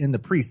 in the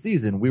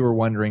preseason, we were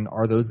wondering,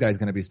 are those guys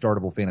going to be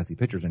startable fantasy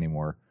pitchers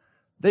anymore?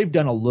 They've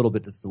done a little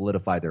bit to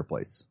solidify their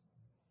place.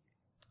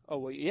 Oh,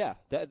 well, yeah,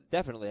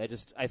 definitely.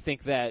 I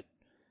think that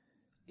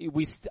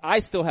I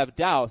still have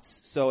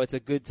doubts, so it's a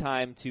good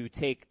time to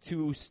take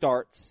 2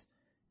 starts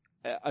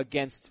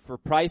for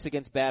Price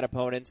against bad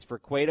opponents, for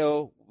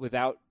Cueto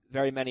without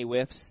very many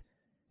whiffs,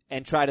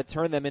 and try to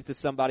turn them into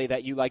somebody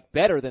that you like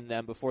better than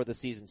them before the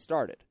season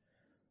started.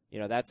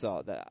 That's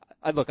all.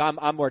 Look,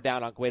 I'm more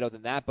down on Cueto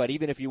than that, but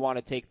even if you want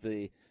to take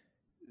the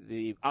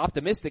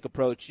optimistic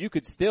approach, you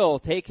could still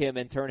take him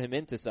and turn him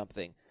into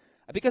something.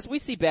 Because we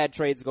see bad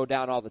trades go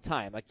down all the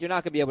time. Like, you're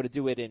not going to be able to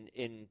do it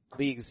in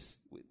leagues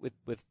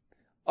with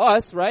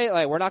us, right?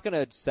 Like, we're not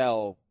going to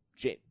sell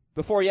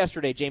before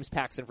yesterday James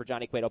Paxton for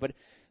Johnny Cueto, but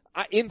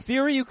in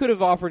theory you could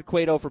have offered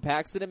Cueto for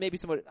Paxton and maybe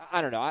someone.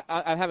 I don't know.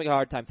 I'm having a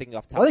hard time thinking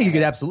off the top. I think you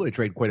could absolutely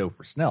trade Cueto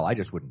for Snell. I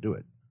just wouldn't do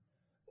it.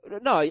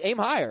 No, aim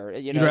higher.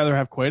 You'd rather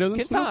have Cueto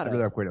than Snell? I'd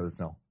rather have Cueto than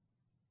Snell.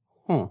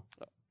 Huh.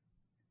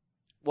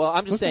 Well,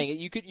 I'm just saying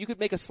you could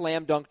make a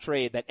slam dunk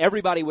trade that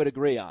everybody would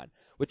agree on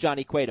with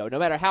Johnny Cueto. No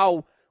matter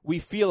how we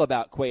feel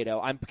about Cueto,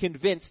 I'm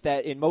convinced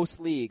that in most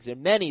leagues,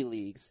 in many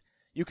leagues,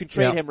 you can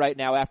trade him right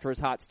now after his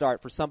hot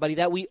start for somebody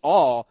that we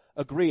all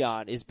agree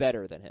on is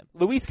better than him.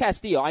 Luis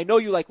Castillo. I know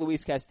you like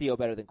Luis Castillo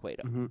better than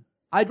Cueto. Mm-hmm.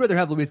 I'd rather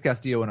have Luis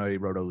Castillo in a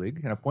Roto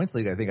league. In a points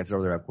league, I think I'd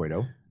rather have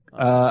Cueto.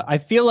 I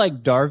feel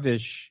like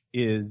Darvish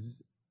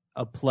is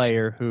a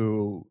player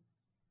who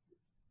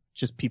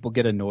just people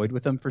get annoyed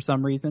with him for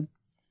some reason.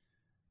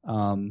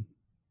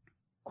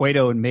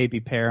 Cueto and maybe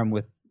pair him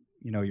with,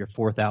 your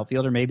 4th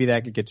outfielder. Maybe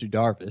that could get you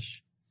Darvish.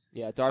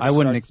 Yeah, Darvish. I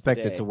wouldn't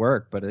expect today. it to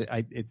work, but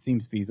it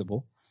seems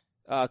feasible.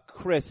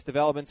 Chris,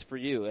 developments for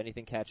you.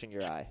 Anything catching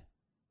your eye?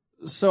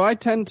 So I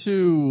tend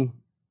to,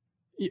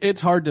 it's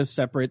hard to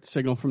separate the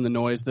signal from the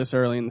noise this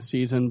early in the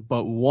season,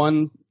 but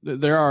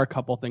there are a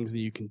couple things that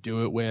you can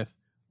do it with.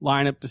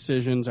 Lineup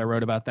decisions, I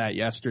wrote about that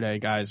yesterday.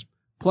 Guys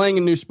playing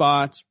in new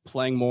spots,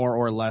 playing more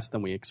or less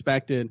than we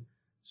expected.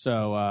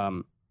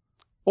 So,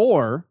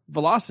 or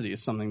velocity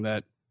is something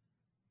that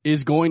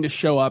is going to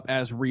show up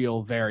as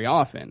real very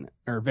often,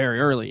 or very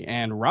early.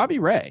 And Robbie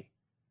Ray,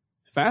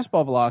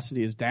 fastball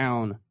velocity is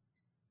down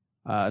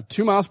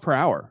 2 miles per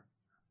hour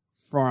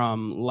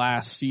from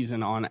last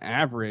season on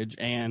average,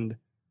 and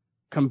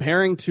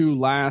comparing to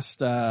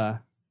last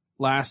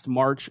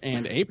March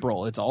and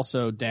April, it's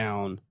also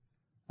down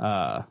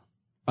about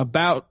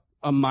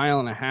 1.5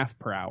 miles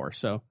per hour.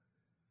 So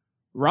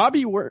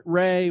Robbie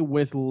Ray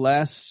with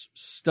less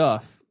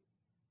stuff,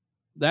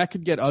 that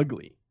could get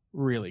ugly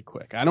really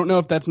quick. I don't know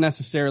if that's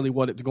necessarily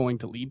what it's going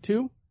to lead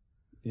to.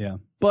 Yeah.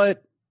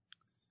 But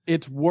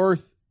it's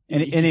worth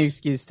any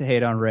excuse to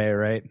hate on Ray,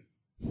 right?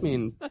 I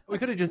mean, we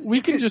could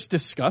just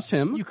discuss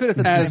him. You could have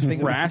said as the same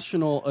thing.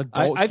 rational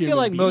adult. I feel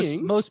like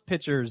beings. most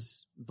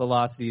pitchers'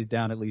 velocity is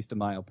down at least 1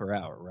 mile per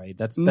hour, right?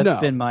 That's No.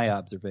 been my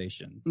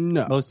observation.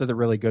 No. Most of the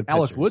really good pitchers.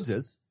 Alex Woods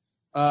is.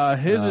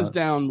 His is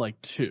down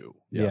like 2.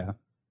 Yeah.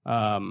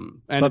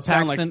 And But it's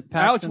down Paxton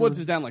Alex Woods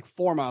was- is down like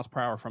 4 miles per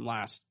hour from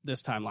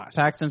this time last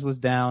year. Paxton's was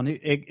down.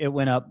 It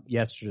went up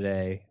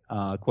yesterday.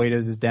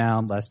 Cueto's is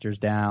down. Lester's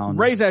down.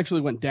 Ray's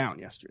actually went down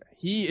yesterday.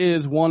 He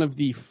is one of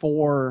the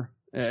 4.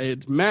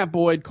 It's Matt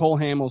Boyd, Cole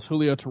Hamels,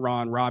 Julio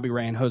Teheran, Robbie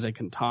Ray, and Jose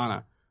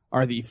Quintana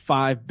are the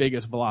 5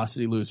 biggest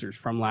velocity losers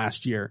from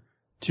last year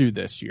to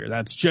this year.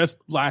 That's just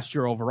last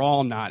year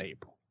overall, not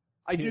April.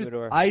 I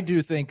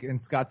do think,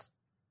 and Scott's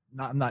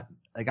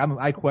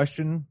I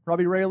question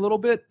Robbie Ray a little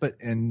bit, but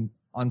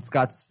on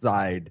Scott's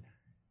side,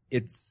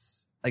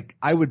 it's like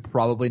I would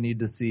probably need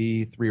to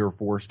see 3 or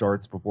 4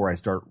 starts before I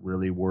start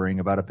really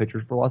worrying about a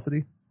pitcher's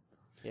velocity.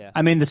 Yeah.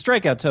 I mean, the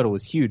strikeout total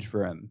was huge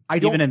for him,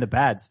 even in the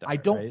bad stuff. I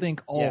don't right?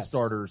 think all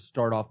starters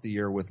start off the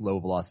year with low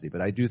velocity,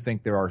 but I do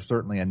think there are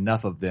certainly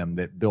enough of them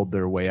that build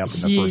their way up in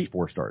the first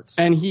 4 starts.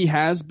 And he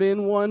has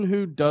been one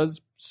who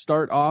does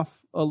start off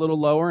a little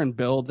lower and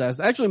builds as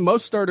actually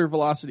most starter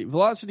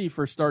velocity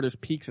for starters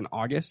peaks in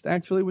August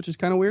actually, which is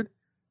kind of weird.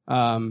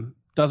 Doesn't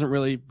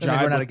really jive. They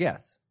run out of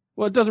gas.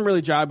 Well, it doesn't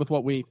really jive with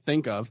what we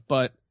think of,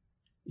 but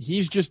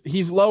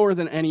he's lower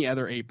than any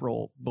other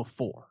April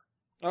before.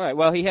 All right.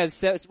 Well,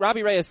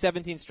 Robbie Ray has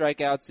 17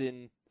 strikeouts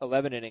in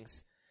 11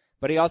 innings,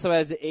 but he also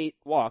has 8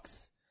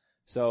 walks.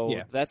 So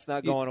that's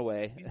not going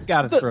away. He's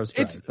got to throw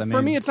strikes.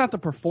 For me, it's not the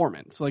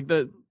performance. Like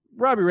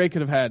Robbie Ray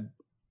could have had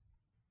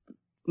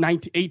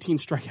 18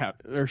 strikeout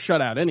or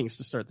shutout innings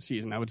to start the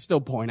season. I would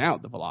still point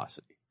out the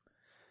velocity.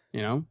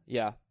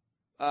 Yeah.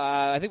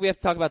 I think we have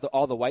to talk about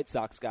all the White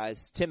Sox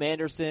guys. Tim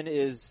Anderson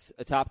is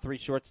a top 3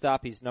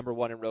 shortstop. He's number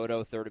 1 in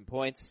Roto, 3rd in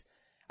points.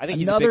 I think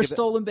another he's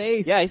stolen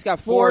base. Yeah, he's got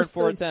 4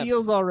 attempts.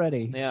 Steals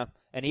already. Yeah,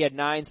 and he had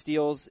 9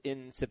 steals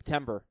in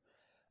September.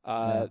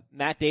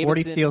 Matt Davidson.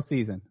 40 steal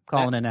season.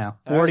 Calling it now.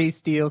 40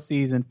 steal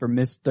season for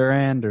Mr.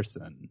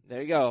 Anderson. There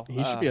you go.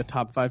 He should be a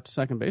top 5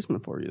 second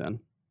baseman for you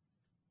then.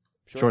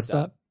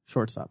 Shortstop,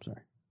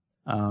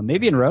 sorry.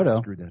 maybe in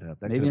Roto. Screwed that up.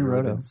 That Maybe in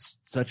really Roto. been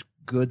such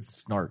good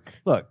snark.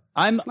 Look,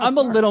 I'm a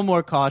little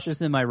more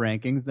cautious in my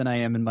rankings than I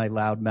am in my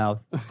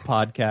loudmouth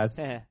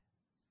podcast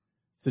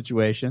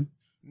situation.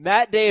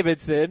 Matt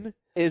Davidson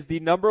is the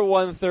number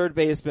 1 third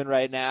baseman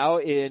right now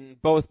in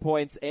both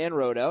points and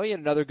Roto. He had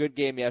another good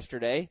game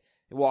yesterday.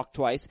 He walked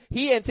twice.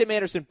 He and Tim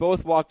Anderson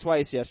both walked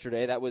twice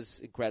yesterday. That was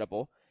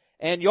incredible.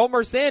 And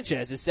Yolmer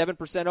Sanchez is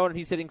 7% owned, and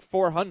he's hitting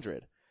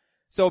 .400.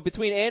 So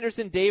between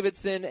Anderson,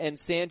 Davidson, and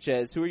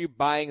Sanchez, who are you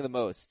buying the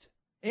most?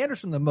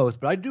 Anderson the most,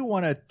 but I do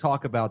want to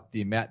talk about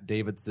the Matt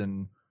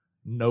Davidson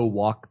no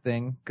walk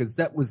thing, because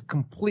that was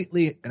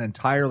completely and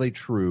entirely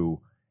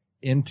true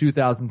in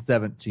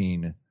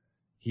 2017.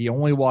 He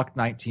only walked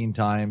 19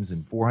 times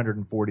in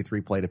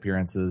 443 plate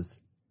appearances,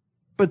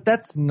 but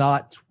that's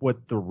not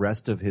what the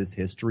rest of his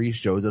history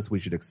shows us we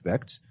should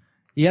expect.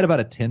 He had about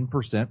a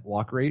 10%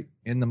 walk rate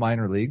in the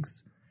minor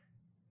leagues.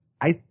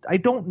 I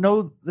don't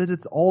know that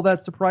it's all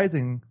that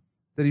surprising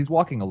that he's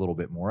walking a little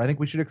bit more. I think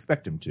we should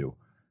expect him to.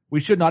 We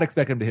should not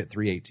expect him to hit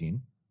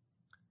 318.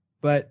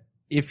 But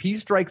if he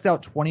strikes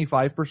out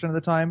 25% of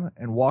the time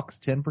and walks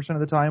 10% of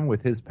the time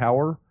with his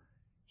power,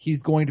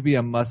 he's going to be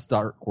a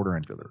must-start quarter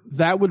infielder.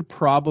 That would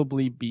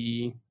probably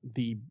be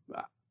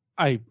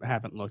I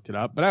haven't looked it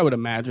up, but I would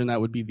imagine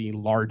that would be the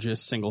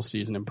largest single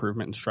season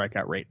improvement in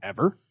strikeout rate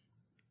ever.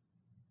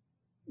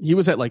 He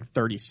was at like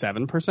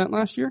 37%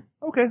 last year.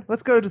 Okay,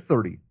 let's go to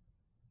 30.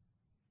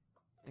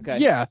 Okay.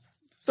 Yeah,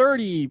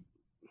 30.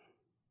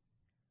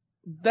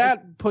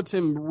 That puts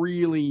him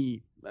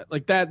really,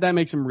 like that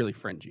makes him really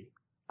fringy.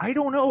 I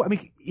don't know. I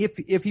mean,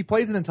 if he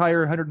plays an entire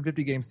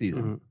 150 game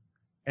season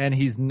and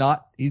he's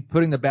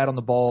putting the bat on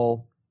the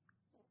ball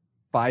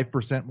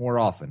 5% more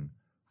often,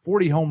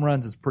 40 home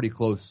runs is pretty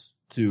close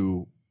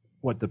to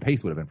what the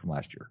pace would have been from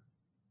last year.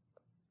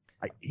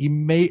 He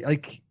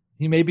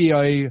may be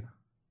a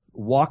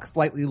walk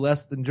slightly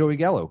less than Joey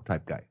Gallo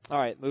type guy. All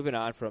right, moving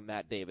on from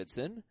Matt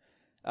Davidson.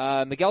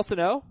 Miguel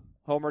Sano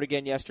homered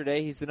again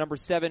yesterday. He's the number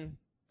 7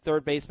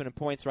 third baseman in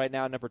points right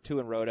now, number 2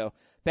 in Roto.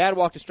 Bad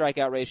walk to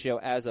strikeout ratio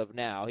as of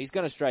now. He's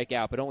going to strike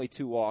out, but only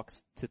 2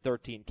 walks to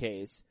 13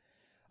 Ks.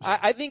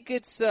 I think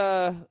it's,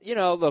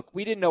 look,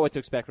 we didn't know what to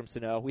expect from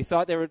Sano. We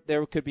thought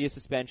there could be a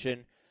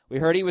suspension. We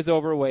heard he was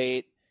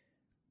overweight,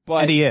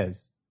 but And he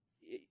is.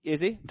 Is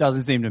he?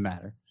 Doesn't seem to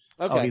matter.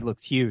 Okay. Oh, he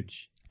looks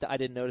huge. I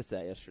didn't notice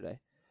that yesterday.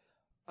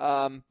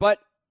 But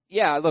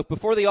yeah, look,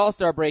 before the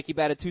All-Star break, he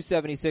batted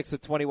 .276 with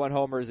 21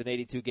 homers in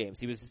 82 games.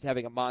 He was just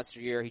having a monster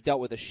year. He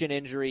dealt with a shin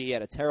injury. He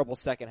had a terrible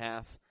second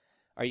half.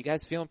 Are you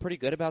guys feeling pretty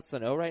good about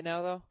Sano right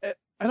now, though?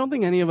 I don't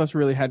think any of us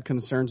really had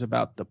concerns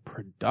about the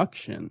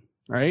production,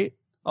 right?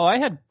 Oh, I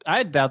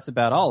had doubts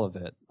about all of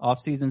it.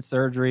 Off-season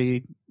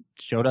surgery,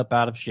 showed up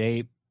out of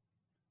shape,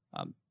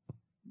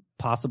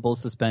 possible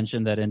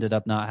suspension that ended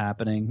up not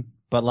happening.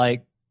 But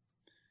like,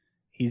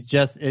 he's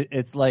just,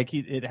 it's like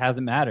it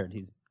hasn't mattered.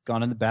 He's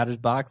gone in the batter's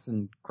box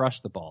and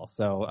crushed the ball.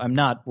 So I'm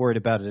not worried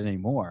about it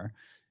anymore.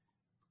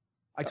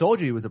 I told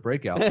you he was a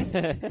breakout.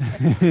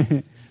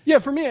 Yeah,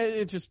 for me,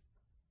 it just,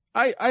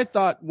 I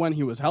thought when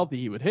he was healthy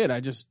he would hit.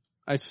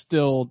 I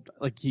still,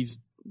 like, he's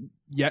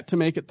yet to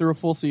make it through a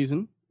full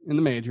season in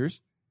the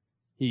majors.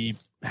 He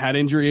had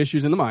injury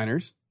issues in the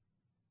minors.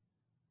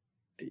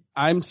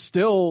 I'm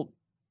still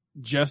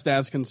just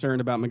as concerned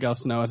about Miguel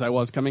Sano as I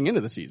was coming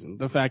into the season.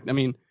 The fact, I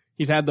mean,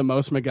 he's had the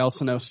most Miguel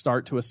Sano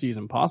start to a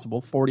season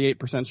possible. 48%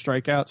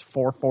 strikeouts,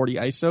 440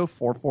 ISO,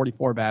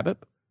 444 BABIP.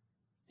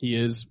 He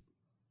is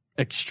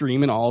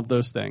extreme in all of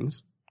those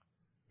things.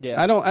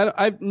 Yeah.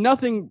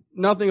 Nothing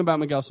about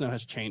Miguel Sano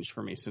has changed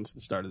for me since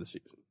the start of the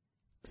season.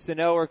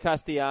 Sano or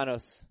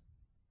Castellanos?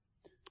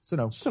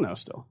 Sano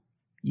still.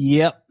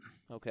 Yep.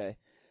 Okay.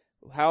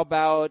 How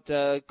about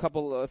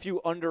a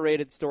few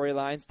underrated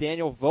storylines?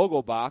 Daniel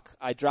Vogelbach.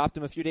 I dropped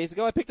him a few days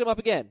ago. I picked him up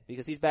again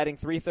because he's batting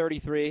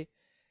 .333,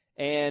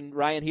 and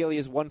Ryan Healy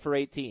is 1 for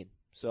 18.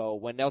 So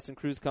when Nelson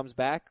Cruz comes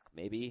back,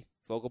 maybe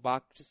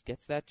Vogelbach just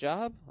gets that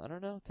job. I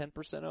don't know.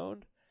 10%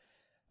 owned.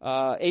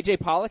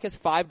 AJ Pollock has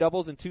 5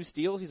 doubles and 2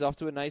 steals. He's off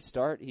to a nice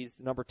start. He's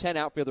the number 10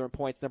 outfielder in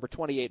points, number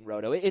 28 in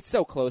Roto. It's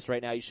so close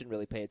right now. You shouldn't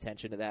really pay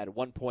attention to that.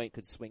 1 point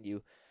could swing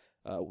you.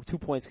 2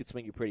 points could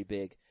swing you pretty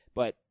big.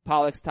 But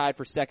Pollock's tied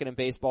for second in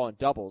baseball in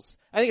doubles.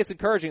 I think it's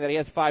encouraging that he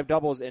has 5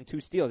 doubles and 2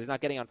 steals. He's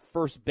not getting on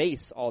first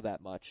base all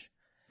that much.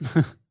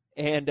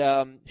 And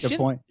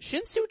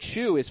Shin-Soo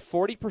Choo is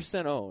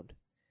 40% owned.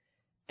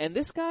 And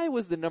this guy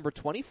was the number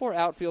 24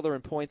 outfielder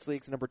in points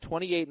leagues, number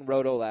 28 in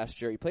Roto last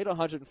year. He played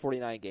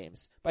 149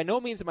 games. By no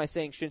means am I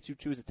saying Shin-Soo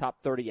Choo is a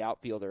top 30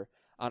 outfielder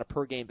on a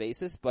per game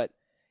basis, but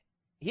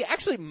he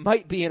actually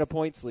might be in a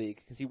points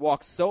league because he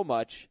walks so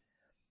much.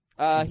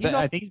 I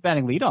think he's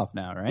batting leadoff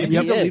now, right? If you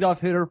have the leadoff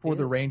hitter for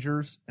the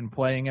Rangers and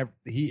playing,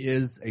 he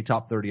is a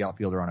top 30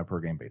 outfielder on a per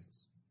game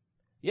basis.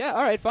 Yeah,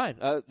 all right, fine.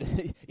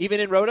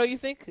 Even in Roto, you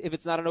think, if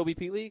it's not an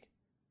OBP league?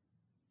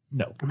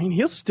 No. I mean,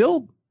 he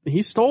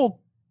stole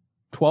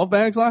 12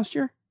 bags last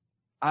year.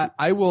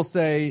 I will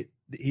say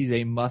he's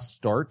a must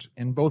start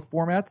in both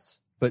formats,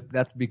 but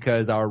that's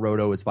because our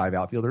Roto is 5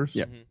 outfielders.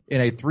 Yeah. Mm-hmm.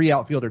 In a 3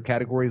 outfielder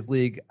categories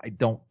league, I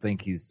don't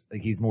think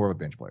he's more of a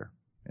bench player,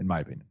 in my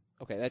opinion.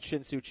 Okay, that's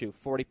Shin-Soo Choo,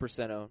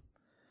 40% owned.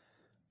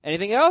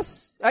 Anything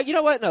else? You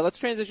know what? No, let's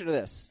transition to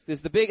this.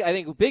 The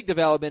big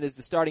development is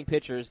the starting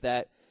pitchers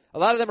that a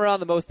lot of them are on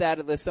the most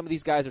added list. Some of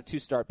these guys are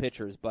 2-start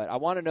pitchers, but I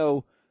want to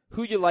know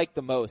who you like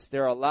the most.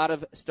 There are a lot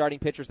of starting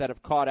pitchers that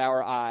have caught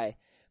our eye.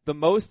 The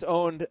most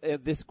owned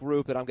of this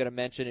group that I'm going to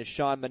mention is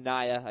Sean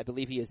Manaea. I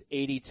believe he is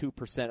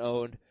 82%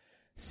 owned.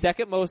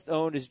 Second most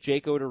owned is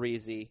Jake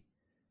Odorizzi,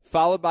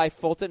 followed by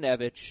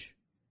Fultonevich,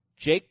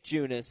 Jake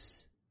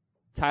Junis,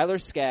 Tyler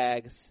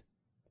Skaggs,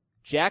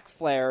 Jack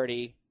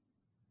Flaherty,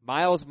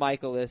 Miles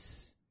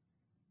Michaelis,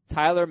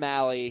 Tyler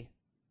Mahle,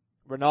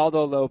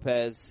 Ronaldo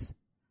Lopez,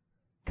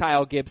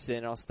 Kyle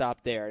Gibson. I'll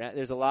stop there. Now,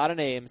 there's a lot of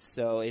names,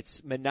 so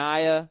it's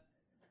Manaea,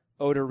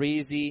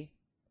 Odorizzi,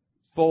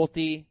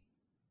 Fulte,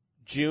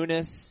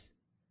 Junis,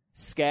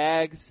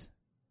 Skaggs,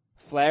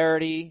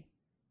 Flaherty,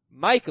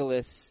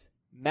 Michaelis,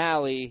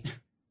 Mahle,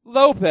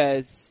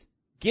 Lopez,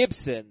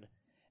 Gibson.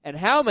 And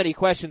how many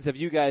questions have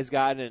you guys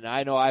gotten? And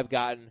I know I've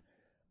gotten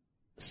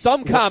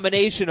some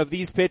combination of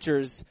these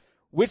pitchers.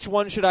 Which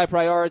one should I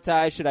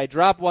prioritize? Should I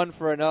drop one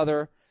for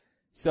another?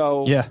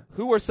 So,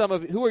 who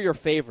are your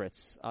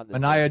favorites on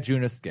this Manaea, list?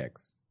 Junis,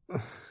 Skaggs.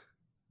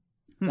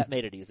 That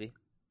made it easy.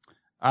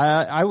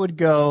 I would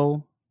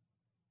go,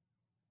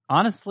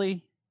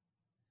 honestly,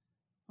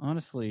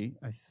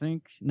 I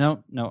think,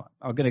 no,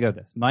 I'm going to go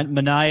this.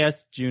 Manaea,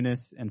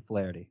 Junis, and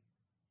Flaherty.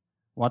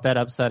 Want that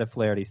upside of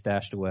Flaherty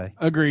stashed away.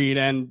 Agreed.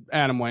 And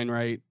Adam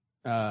Wainwright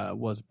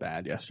was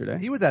bad yesterday.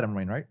 He was Adam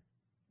Wainwright.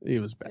 He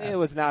was bad. It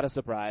was not a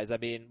surprise. I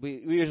mean,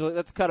 we usually,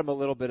 let's cut him a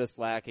little bit of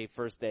slack, a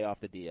first day off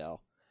the DL.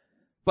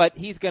 But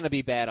he's going to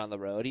be bad on the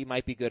road. He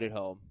might be good at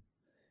home.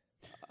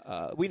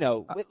 We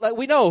know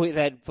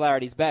that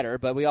Flaherty's better,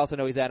 but we also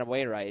know he's Adam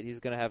Wainwright. He's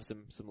going to have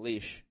some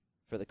leash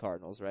for the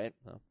Cardinals, right?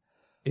 So.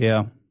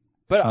 Yeah.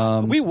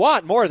 But we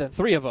want more than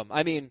three of them.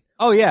 I mean.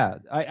 Oh yeah.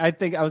 I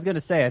think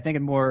a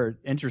more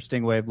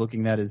interesting way of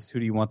looking at that is who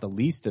do you want the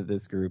least of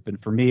this group?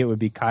 And for me, it would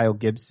be Kyle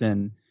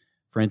Gibson,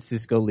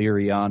 Francisco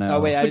Liriano. Oh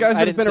wait, the guys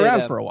that have been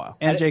around for a while.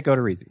 And Jake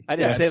Odorizzi. I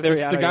didn't say Liriano.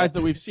 It's the guys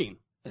that we've seen.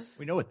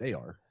 We know what they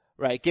are.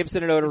 Right.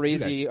 Gibson and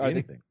Odorizzi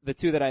are the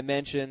two that I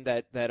mentioned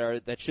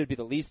that should be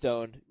the least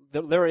owned.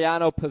 The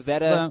Liriano,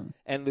 Pivetta,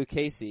 and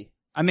Lucchesi.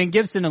 I mean,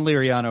 Gibson and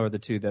Liriano are the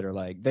two that are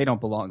like, they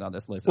don't belong on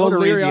this list. Well,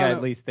 Odorizzi, I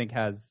at least think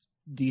has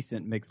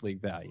decent mixed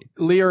league value.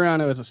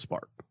 Liriano is a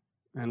Sparp,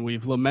 and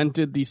we've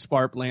lamented the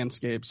Sparp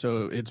landscape,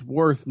 so it's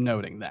worth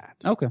noting that.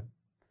 Okay.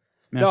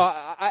 Yeah. No,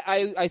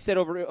 I said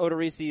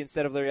Odorizzi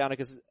instead of Liriano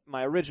because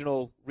my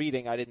original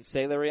reading I didn't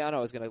say Liriano. I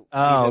was going to.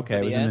 Oh, okay.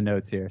 It was in the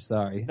notes here.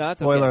 Sorry. No, that's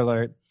Spoiler okay.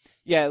 alert.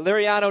 Yeah,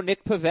 Liriano,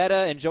 Nick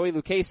Pivetta, and Joey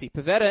Lucchesi.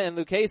 Pivetta and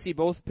Lucchesi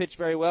both pitched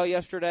very well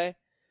yesterday.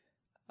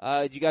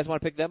 Do you guys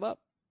want to pick them up?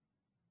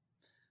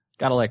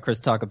 Gotta let Chris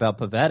talk about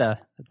Pivetta.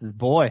 That's his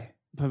boy.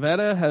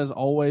 Pivetta has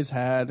always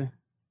had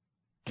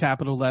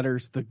capital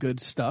letters, the good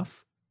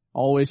stuff.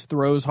 Always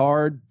throws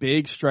hard,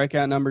 big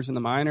strikeout numbers in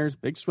the minors,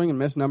 big swing and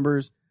miss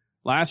numbers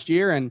last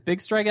year, and big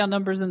strikeout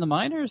numbers in the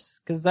minors?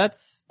 Cause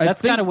that's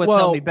kind of what's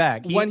held me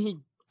back.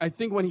 I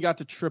think when he got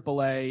to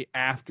AAA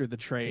after the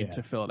trade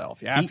to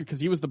Philadelphia, because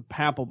he was the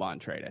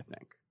Papelbon trade, I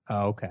think.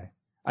 Oh, okay.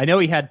 I know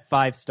he had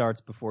 5 starts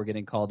before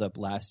getting called up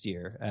last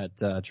year at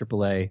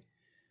AAA,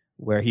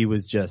 where he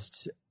was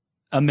just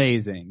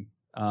amazing.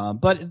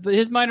 But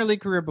his minor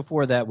league career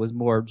before that was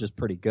more just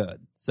pretty good.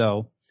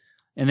 So,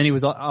 and then he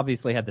was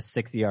obviously had the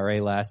 6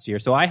 ERA last year.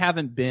 So I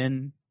haven't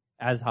been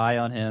as high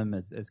on him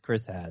as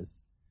Chris has.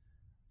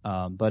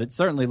 But it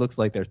certainly looks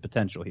like there's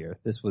potential here.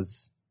 This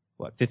was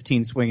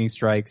 15 swinging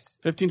strikes.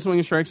 15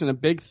 swinging strikes, and a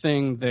big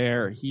thing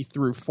there, he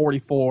threw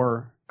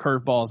 44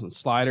 curveballs and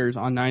sliders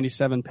on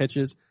 97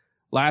 pitches.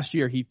 Last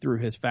year, he threw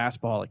his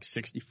fastball like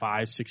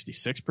 65,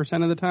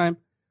 66% of the time.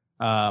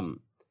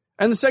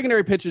 And the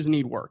secondary pitches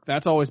need work.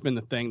 That's always been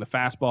the thing. The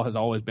fastball has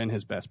always been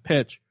his best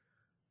pitch.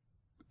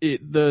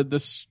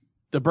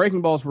 The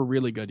breaking balls were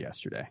really good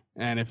yesterday.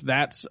 And if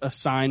that's a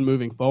sign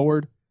moving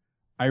forward,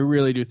 I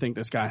really do think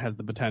this guy has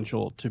the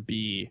potential to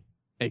be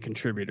a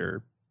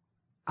contributor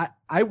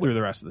through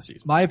the rest of the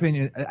season. My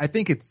opinion, I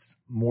think it's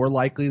more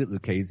likely that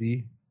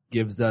Lucchesi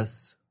gives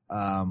us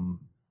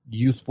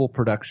useful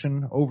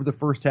production over the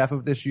first half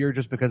of this year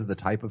just because of the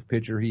type of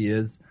pitcher he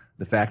is,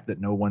 the fact that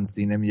no one's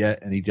seen him yet,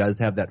 and he does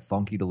have that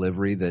funky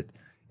delivery that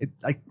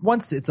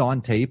once it's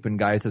on tape and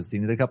guys have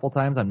seen it a couple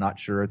times, I'm not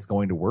sure it's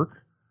going to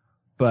work.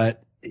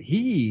 But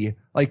you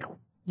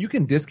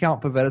can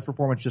discount Pivetta's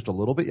performance just a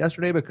little bit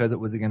yesterday because it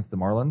was against the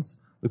Marlins.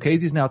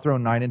 Lucchesi's now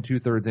thrown 9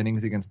 2/3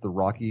 innings against the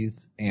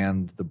Rockies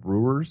and the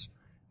Brewers.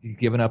 He's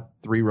given up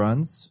 3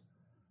 runs.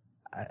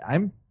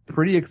 I'm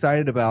pretty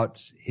excited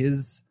about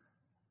his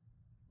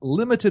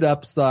limited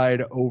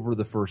upside over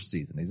the first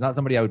season. He's not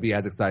somebody I would be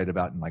as excited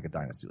about in like a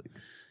dynasty league.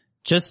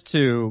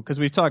 Because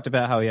we've talked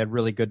about how he had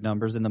really good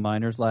numbers in the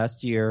minors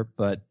last year,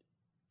 but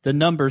the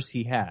numbers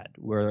he had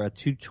were a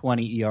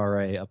 2.20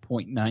 ERA, a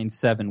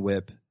 .97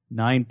 WHIP,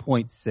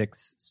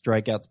 9.6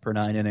 strikeouts per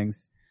 9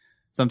 innings.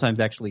 Sometimes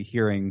actually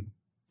hearing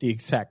the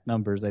exact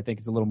numbers I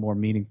think is a little more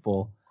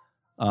meaningful.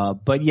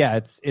 But yeah,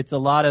 it's a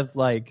lot of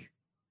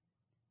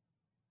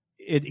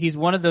he's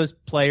one of those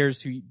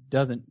players who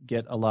doesn't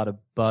get a lot of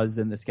buzz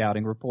in the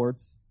scouting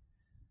reports,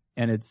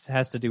 and it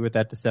has to do with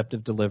that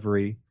deceptive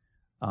delivery.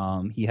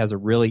 He has a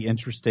really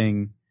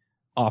interesting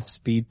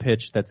off-speed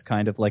pitch that's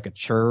kind of like a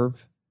changeup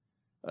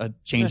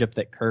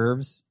that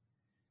curves.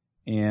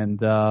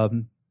 And I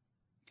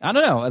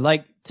don't know.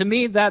 Like, to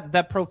me,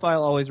 that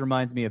profile always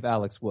reminds me of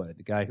Alex Wood,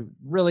 a guy who's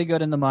really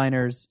good in the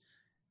minors.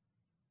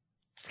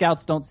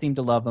 Scouts don't seem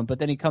to love him, but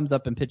then he comes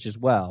up and pitches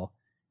well.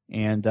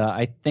 And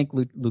I think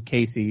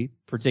Lucchesi,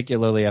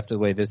 particularly after the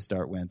way this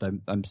start went,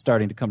 I'm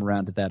starting to come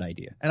around to that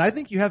idea. And I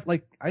think you have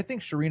I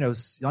think Yanni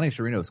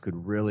Chirinos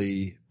could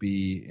really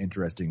be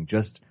interesting.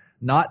 Just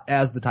not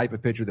as the type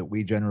of pitcher that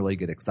we generally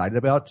get excited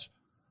about.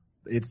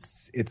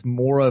 It's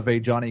more of a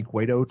Johnny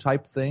Cueto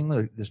type thing.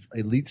 Like, just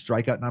elite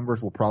strikeout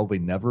numbers will probably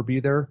never be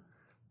there,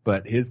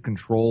 but his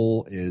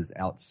control is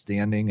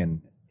outstanding.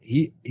 And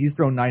he's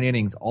thrown 9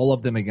 innings, all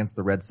of them against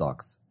the Red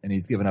Sox, and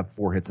he's given up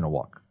 4 hits and a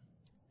walk.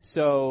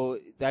 So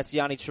that's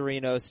Yanni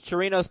Chirinos.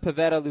 Chirinos,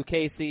 Pivetta,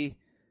 Lucchesi.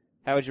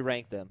 How would you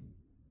rank them?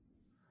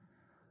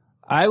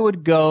 I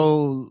would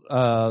go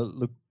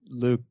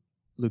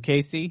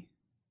Lucchesi,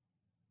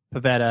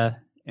 Pivetta,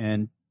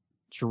 and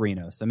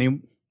Chirinos. I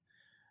mean,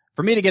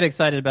 for me to get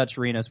excited about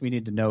Chirinos, we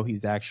need to know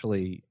he's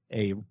actually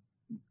a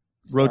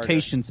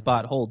rotation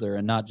spot holder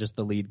and not just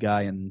the lead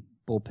guy in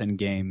bullpen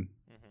game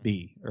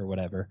B or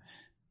whatever.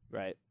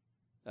 Right.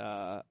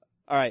 All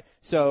right.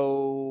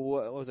 So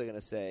what was I going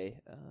to say?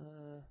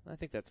 I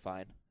think that's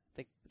fine.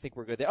 I think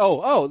we're good there.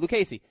 Oh,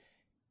 Lucchesi.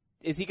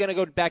 Is he going to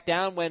go back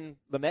down when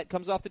Lamet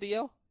comes off the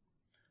DL?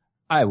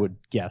 I would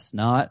guess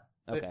not.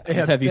 Okay.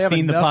 Have you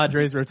seen the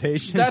Padres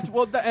rotation? That's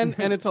and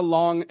it's a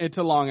long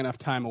enough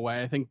time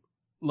away. I think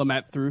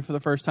Lamet threw for the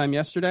first time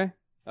yesterday.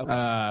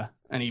 Okay.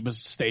 And he was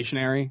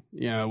stationary.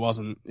 It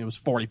was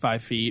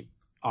 45 feet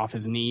off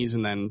his knees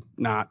and then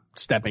not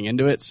stepping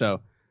into it.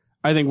 So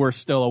I think we're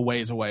still a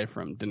ways away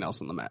from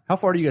Dinelson Lamet. How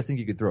far do you guys think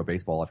you could throw a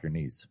baseball off your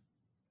knees?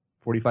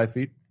 45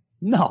 feet?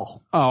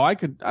 No. Oh, I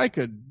could get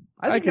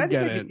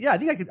it. Yeah,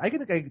 I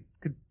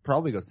could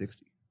probably go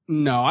 60.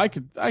 No, I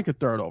could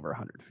throw it over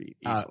 100 feet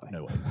easily.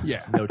 No way.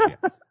 Yeah. No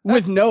chance.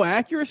 With no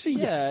accuracy?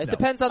 Yeah, Yes. it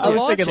depends on I the was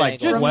launch thinking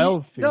like angle.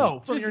 12 feet.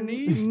 No, from Just your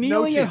knees.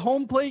 kneeling no at chance.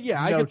 home plate?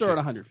 Yeah, I No could throw it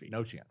chance. 100 feet.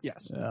 No chance.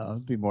 Yes.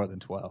 It'd be more than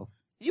 12.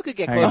 You could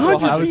get Hang close on. to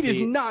 100 100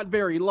 feet is not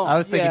very long. I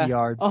was thinking Yeah.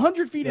 yards.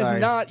 100 feet Sorry.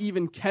 is not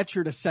even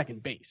catcher to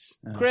second base.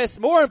 Chris,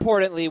 more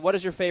importantly, what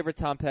is your favorite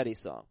Tom Petty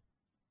song?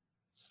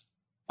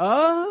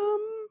 I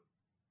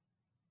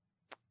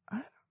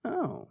don't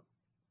know.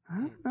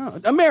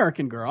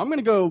 American Girl. I'm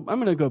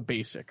gonna go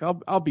basic.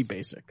 I'll be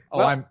basic. Oh,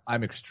 Well-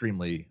 I'm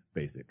extremely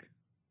basic.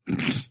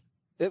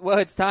 Well,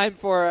 it's time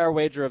for our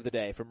wager of the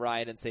day from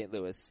Ryan in St.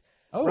 Louis.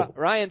 Oh.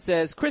 Ryan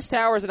says, Chris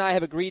Towers and I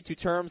have agreed to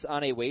terms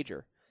on a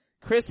wager.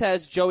 Chris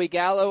has Joey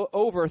Gallo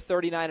over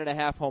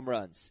 39.5 home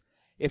runs.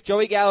 If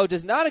Joey Gallo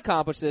does not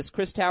accomplish this,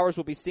 Chris Towers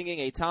will be singing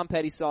a Tom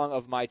Petty song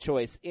of my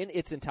choice in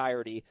its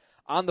entirety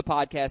on the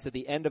podcast at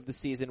the end of the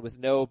season with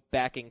no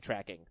backing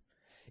tracking.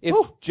 If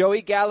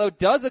Joey Gallo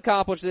does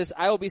accomplish this,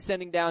 I will be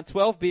sending down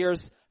 12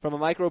 beers from a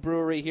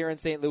microbrewery here in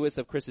St. Louis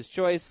of Chris's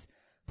choice.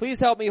 Please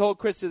help me hold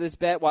Chris to this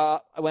bet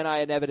when I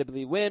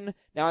inevitably win.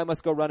 Now I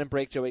must go run and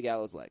break Joey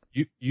Gallo's leg.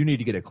 You need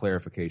to get a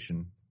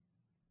clarification.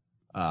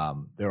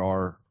 There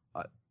are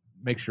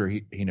make sure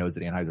he knows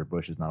that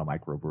Anheuser-Busch is not a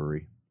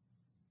microbrewery,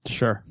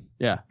 Sure.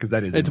 Yeah. because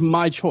that is It's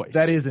my choice.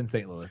 that is in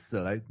St. Louis.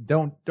 So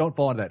don't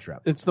fall into that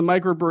trap. It's the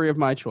microbrewery of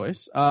my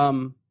choice. I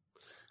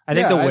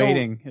think Yeah, the I don't-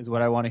 waiting is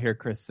what I want to hear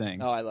Chris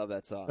sing. Oh, I love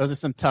that song. Those are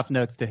some tough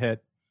notes to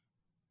hit.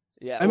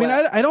 Yeah. I mean,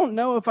 well, I don't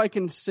know if I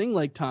can sing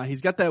like Tom. He's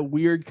got that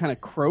weird kind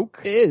of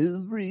croak.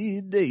 Every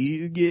day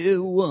you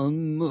get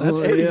one more. That's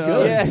pretty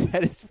good. yeah,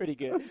 that is pretty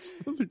good.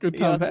 Those are good He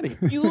Tom also- Petty.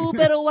 You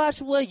better watch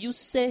what you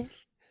say.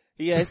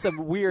 He has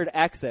some weird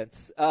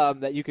accents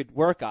that you could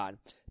work on.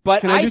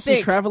 But Can I do some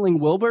think traveling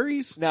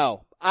Wilburys?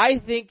 no. I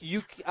think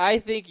you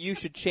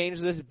should change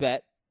this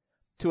bet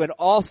to an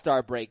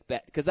all-star break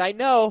bet, because I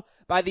know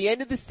by the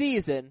end of the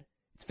season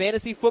it's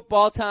fantasy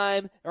football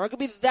time. There aren't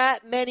going to be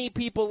that many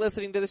people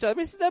listening to the show. I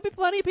mean, there'll be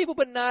plenty of people,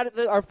 but not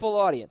our full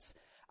audience.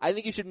 I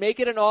think you should make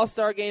it an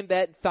all-star game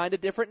bet. Find a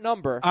different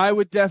number. I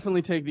would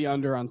definitely take the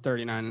under on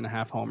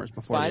 39.5 homers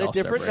before Find the a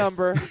All-Star different break.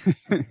 number.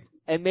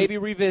 And maybe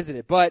revisit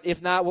it. But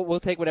if not, we'll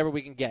take whatever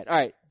we can get. All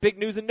right, big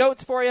news and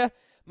notes for you.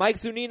 Mike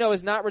Zunino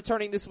is not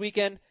returning this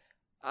weekend.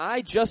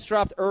 I just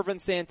dropped Irvin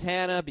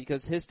Santana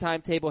because his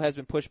timetable has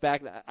been pushed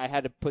back. I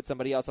had to put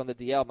somebody else on the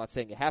DL. I'm not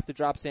saying you have to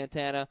drop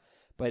Santana,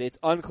 but it's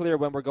unclear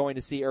when we're going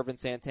to see Irvin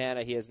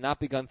Santana. He has not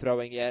begun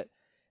throwing yet.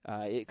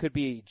 It could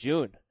be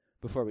June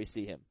before we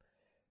see him.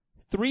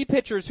 3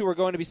 pitchers who are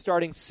going to be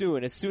starting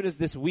soon as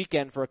this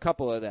weekend for a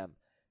couple of them.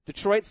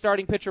 Detroit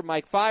starting pitcher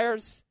Mike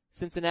Fiers,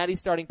 Cincinnati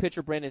starting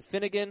pitcher Brandon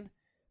Finnegan,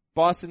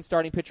 Boston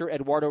starting pitcher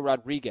Eduardo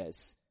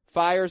Rodriguez.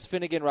 Fiers,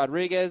 Finnegan,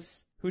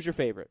 Rodriguez. Who's your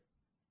favorite?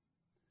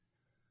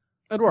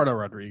 Eduardo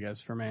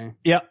Rodriguez for me.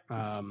 Yep.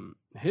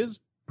 His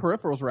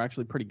peripherals were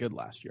actually pretty good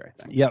last year,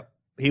 I think. Yep.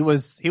 He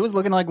was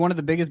looking like one of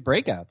the biggest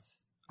breakouts.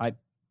 I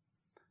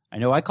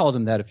know I called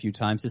him that a few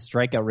times. His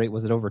strikeout rate,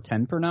 was it over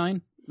 10 per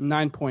 9?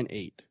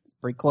 9.8. It's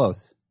pretty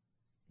close.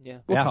 Yeah.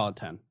 We'll Yeah. call it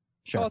 10.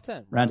 Sure. Call it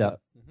 10. Round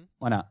up. Mhm.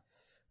 Why not?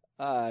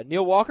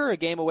 Neil Walker, a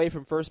game away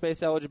from first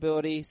base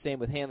eligibility. Same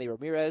with Hanley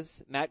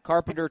Ramirez. Matt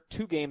Carpenter,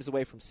 2 games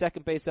away from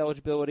second base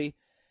eligibility.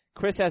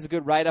 Chris has a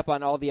good write-up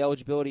on all the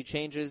eligibility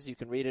changes. You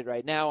can read it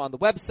right now on the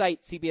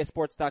website,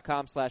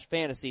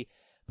 cbssports.com/fantasy.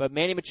 But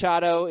Manny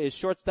Machado is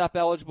shortstop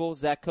eligible.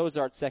 Zach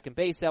Cozart, second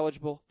base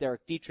eligible.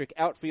 Derek Dietrich,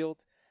 outfield.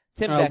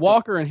 Tim Beckham.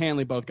 Walker and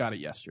Hanley both got it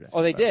yesterday.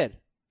 Oh, they did?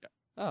 Yeah.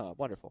 Oh,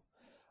 wonderful.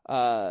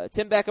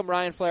 Tim Beckham,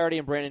 Ryan Flaherty,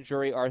 and Brandon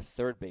Drury are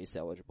third base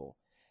eligible.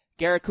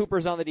 Garrett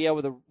Cooper's on the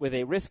DL with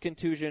a wrist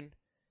contusion.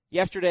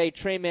 Yesterday,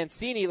 Trey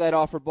Mancini led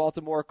off for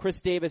Baltimore. Chris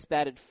Davis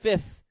batted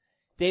fifth.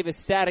 Davis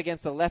sat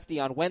against the lefty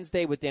on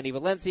Wednesday with Danny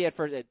Valencia at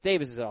first.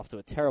 Davis is off to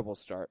a terrible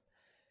start.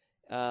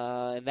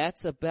 And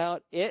that's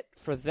about it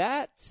for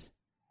that.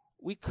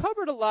 We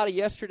covered a lot of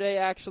yesterday,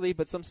 actually,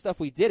 but some stuff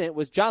we didn't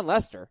was John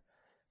Lester.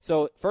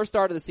 So, first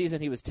start of the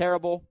season, he was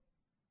terrible.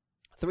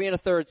 3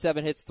 1/3,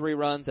 7 hits, 3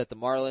 runs at the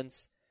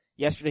Marlins.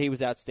 Yesterday, he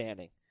was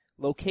outstanding.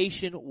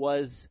 Location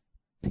was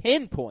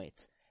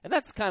pinpoint. And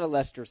that's kind of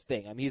Lester's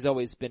thing. I mean, he's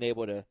always been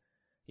able to,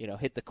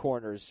 hit the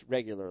corners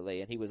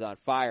regularly, and he was on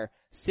fire.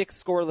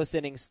 6 scoreless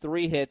innings,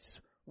 3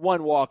 hits,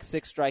 1 walk,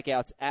 6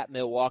 strikeouts at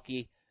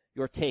Milwaukee.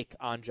 Your take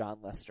on John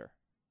Lester?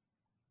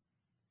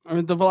 I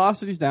mean, the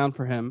velocity's down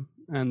for him,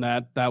 and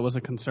that was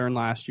a concern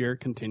last year,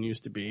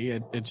 continues to be.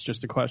 It's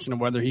just a question of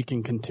whether he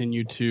can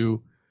continue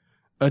to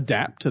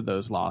adapt to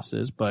those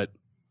losses, but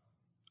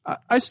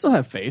I still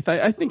have faith.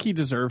 I think he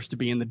deserves to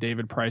be in the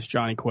David Price,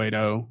 Johnny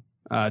Cueto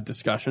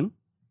discussion.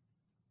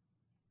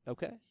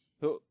 Okay.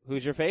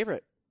 Who's your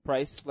favorite?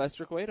 Price,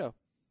 Lester, Cueto?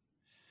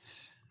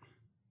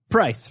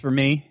 Price for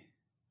me,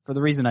 for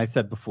the reason I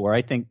said before.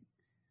 I think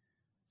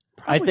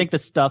the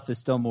stuff is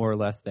still more or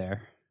less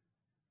there.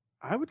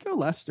 I would go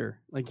Lester.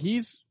 Like,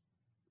 he's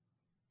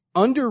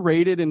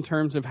underrated in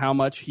terms of how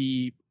much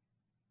he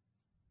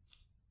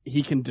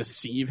can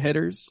deceive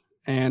hitters,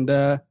 and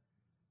I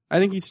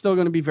think he's still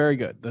going to be very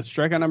good. The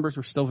strikeout numbers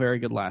were still very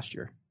good last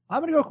year. I'm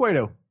going to go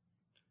Cueto.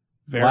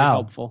 Very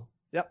helpful.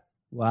 Yep.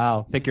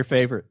 Wow. Pick your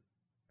favorite.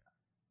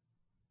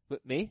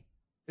 But me?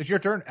 It's your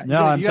turn. No,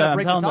 I'm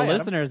telling the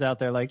listeners out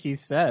there, like he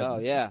said. Oh,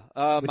 yeah.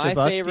 Which my of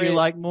us favorite, do you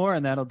like more,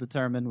 and that'll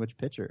determine which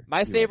pitcher.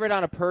 My favorite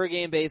on a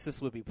per-game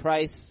basis would be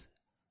Price.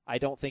 I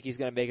don't think he's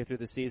going to make it through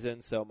the season,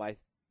 so my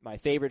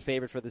favorite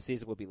for the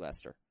season would be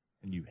Lester.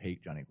 And you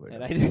hate Johnny Cueto.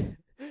 And I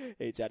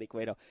hate Johnny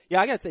Cueto. Yeah,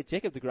 I got to say,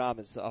 Jacob deGrom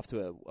is off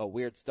to a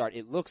weird start.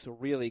 It looks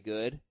really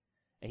good.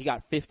 And he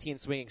got 15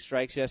 swinging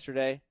strikes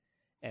yesterday.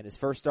 And his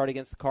first start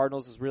against the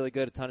Cardinals was really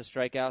good, a ton of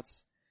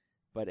strikeouts.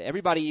 But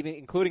everybody, even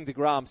including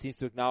deGrom, seems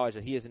to acknowledge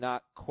that he is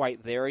not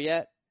quite there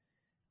yet.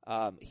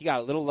 He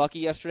got a little lucky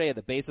yesterday. Had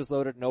the bases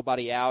loaded,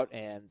 nobody out,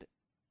 and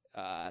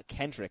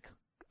Kendrick,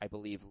 I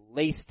believe,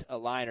 laced a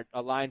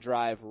line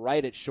drive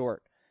right at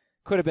short.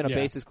 Could have been a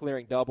bases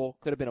clearing double.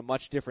 Could have been a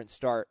much different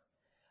start.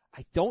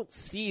 I don't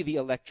see the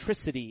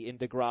electricity in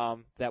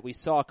deGrom that we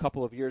saw a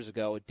couple of years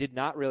ago. Did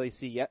not really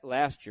see yet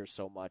last year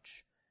so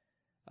much.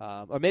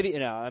 Or maybe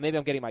maybe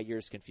I'm getting my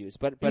years confused.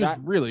 But he was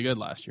really good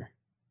last year.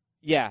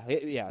 Yeah.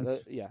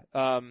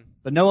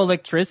 But no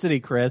electricity,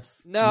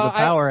 Chris. No, the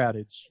power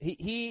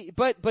outage.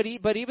 But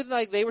even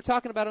like they were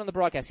talking about it on the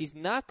broadcast, he's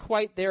not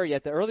quite there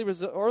yet. The early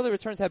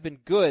returns have been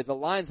good. The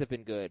lines have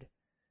been good.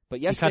 But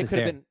yesterday could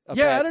have been a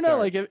bad I don't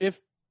know. start. Like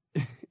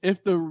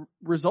if the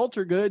results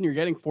are good and you're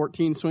getting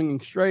 14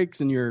 swinging strikes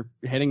and you're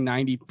hitting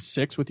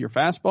 96 with your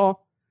fastball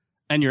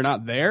and you're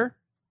not there.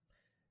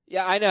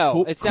 Yeah, I know.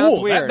 Cool, it sounds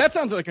cool. weird. That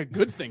sounds like a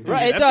good thing. To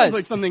Right, me. it does.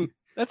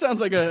 That sounds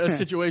like a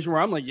situation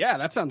where I'm like, yeah,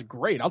 that sounds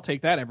great. I'll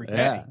take that every day.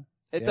 Yeah.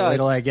 It does. Wait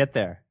till I get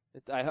there.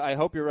 I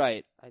hope you're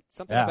right.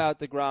 Something about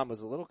deGrom was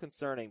a little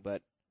concerning,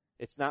 but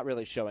it's not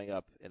really showing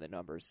up in the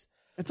numbers.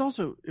 It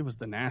was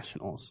the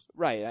Nationals.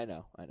 Right, I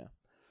know.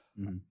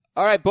 Mm-hmm.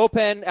 All right,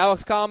 bullpen,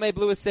 Alex Colome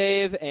blew a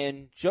save,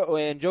 and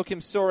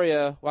Joakim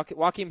Soria,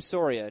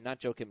 not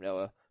Joakim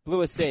Noah,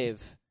 blew a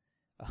save.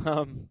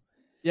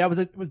 Yeah,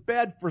 it was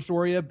bad for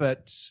Soria,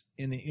 but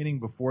in the inning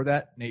before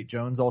that, Nate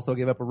Jones also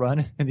gave up a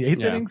run in the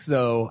 8th inning,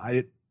 so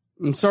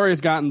And Soria's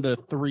gotten the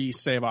 3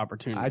 save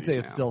opportunities. I'd say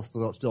it's still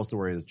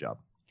Soria's job.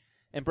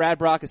 And Brad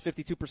Brock is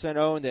 52%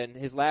 owned, and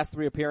his last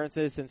 3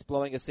 appearances since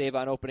blowing a save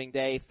on opening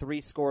day,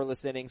 3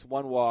 scoreless innings,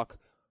 1 walk,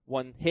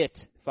 1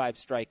 hit, 5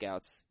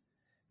 strikeouts.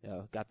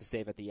 Got the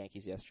save at the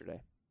Yankees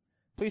yesterday.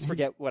 Please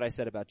forget what I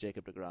said about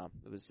Jacob deGrom.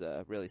 It was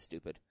really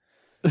stupid.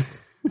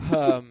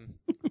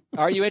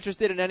 Are you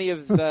interested in any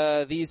of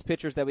these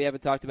pitchers that we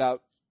haven't talked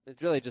about?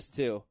 It's really just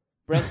 2.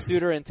 Brent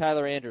Suter and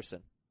Tyler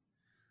Anderson.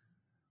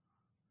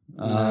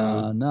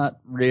 Not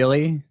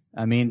really.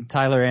 I mean,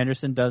 Tyler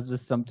Anderson does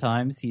this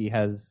sometimes. He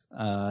is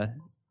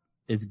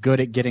good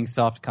at getting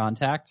soft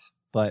contact,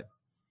 but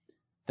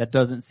that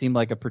doesn't seem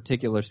like a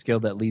particular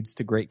skill that leads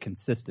to great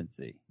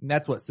consistency. And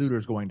that's what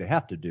Suter's going to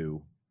have to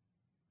do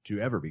to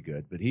ever be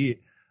good. But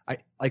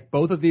like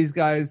both of these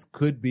guys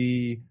could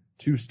be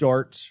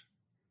 2-start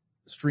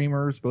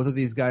streamers. Both of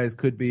these guys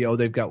could be,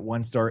 they've got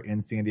 1 start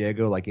in San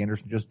Diego like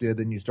Anderson just did,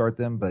 and you start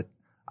them. But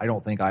I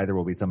don't think either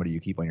will be somebody you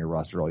keep on your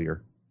roster all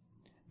year.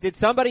 Did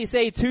somebody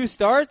say 2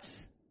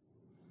 starts?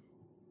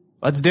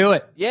 Let's do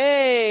it.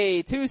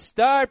 Yay!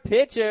 2-star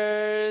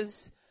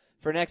pitchers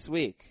for next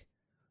week.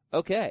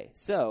 Okay,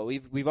 so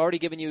we've already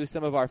given you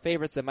some of our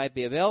favorites that might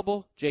be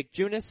available. Jake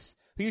Junis,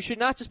 who you should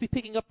not just be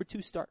picking up for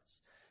 2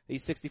 starts.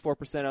 He's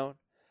 64% owned.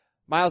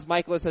 Miles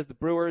Michaelis has the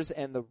Brewers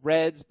and the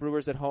Reds.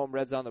 Brewers at home,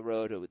 Reds on the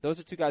road. Those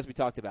are 2 guys we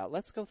talked about.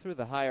 Let's go through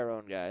the higher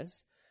owned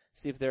guys.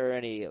 See if there are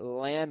any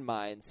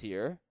landmines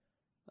here.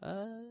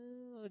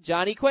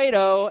 Johnny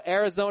Cueto,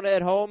 Arizona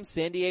at home,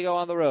 San Diego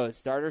on the road.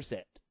 Start or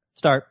sit?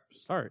 Start.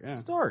 Yeah.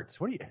 Start.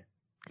 What do you?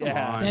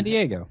 Yeah. San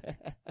Diego.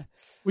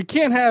 We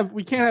can't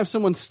have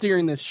someone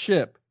steering this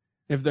ship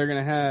if they're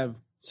going to have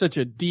such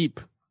a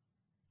deep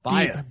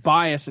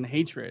bias and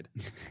hatred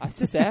I'm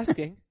just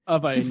asking.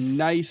 of a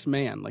nice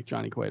man like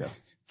Johnny Cueto.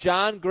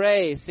 John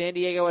Gray, San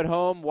Diego at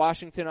home,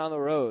 Washington on the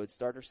road.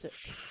 Start or sit?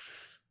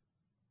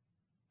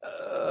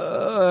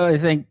 I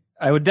think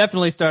I would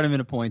definitely start him in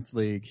a points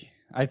league.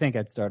 I think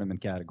I'd start him in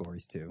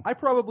categories too. I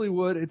probably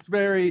would. It's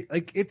very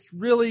it's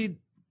really.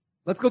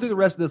 Let's go through the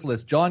rest of this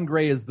list. John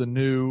Gray is the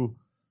new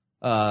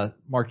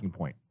marking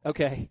point.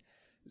 Okay.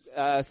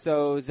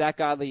 So Zach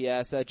Godley,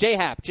 yes.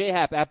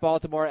 J-Hap at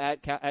Baltimore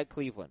at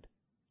Cleveland.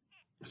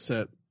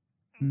 Sit.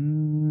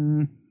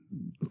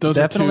 Those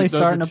definitely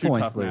starting a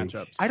points league.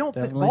 Matchups. I don't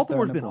think Definitely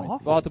Baltimore's starting been a point.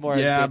 awful. Baltimore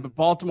has Yeah, been but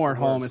Baltimore at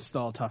home worse. is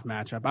still a tough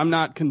matchup. I'm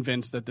not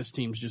convinced that this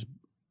team's just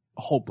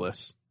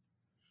hopeless.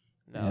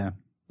 No. Yeah.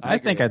 I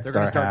think I'd They're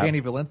going to start Hap. Danny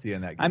Valencia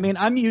in that game. I mean,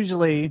 I'm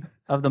usually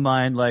of the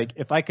mind, like,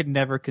 if I could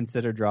never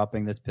consider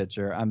dropping this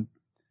pitcher,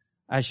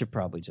 I should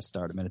probably just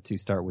start him in a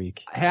 2-start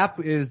week. Hap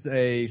is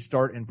a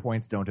start in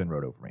points, don't in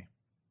roto for me.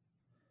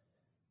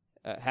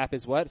 Hap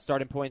is what?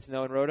 Starting points,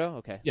 no in Roto?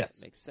 Okay.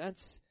 Yes. Makes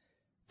sense.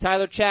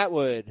 Tyler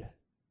Chatwood,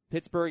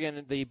 Pittsburgh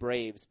and the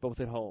Braves, both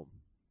at home.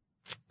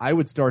 I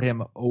would start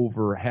him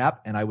over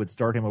Hap, and I would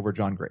start him over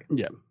John Gray.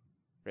 Yeah.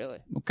 Really?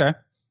 Okay.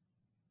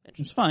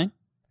 It's fine.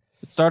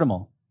 Let's start them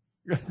all.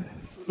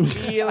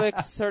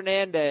 Felix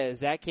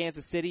Hernandez at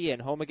Kansas City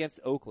and home against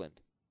Oakland.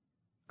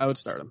 I would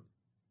start him.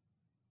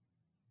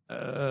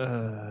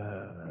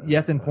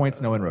 Yes in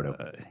points, no in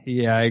roto.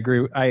 Yeah, I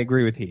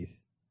agree with Heath.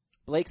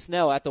 Blake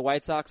Snell at the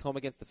White Sox, home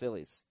against the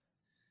Phillies.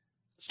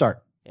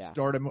 Start. Yeah.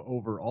 Start him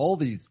over all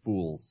these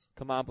fools.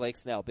 Come on, Blake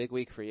Snell. Big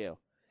week for you.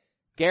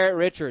 Garrett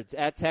Richards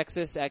at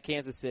Texas at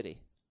Kansas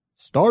City.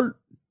 Start.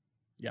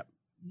 Yep.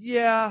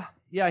 Yeah,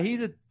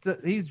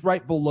 he's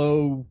right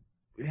below,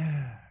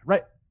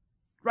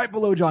 right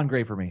below John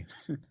Gray for me.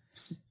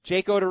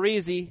 Jake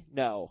Odorizzi,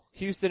 no.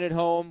 Houston at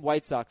home,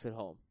 White Sox at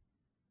home.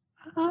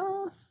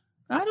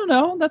 I don't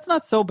know. That's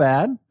not so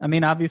bad. I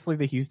mean, obviously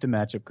the Houston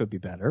matchup could be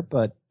better,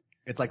 but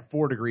It's like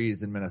 4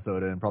 degrees in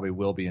Minnesota and probably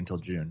will be until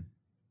June.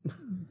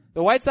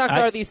 The White Sox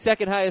are the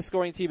second highest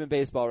scoring team in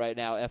baseball right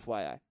now,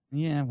 FYI.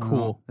 yeah, well,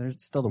 Cool. They're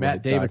still the Matt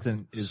White Davidson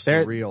Sox. is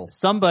They're- real.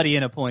 Somebody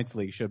in a points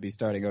league should be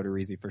starting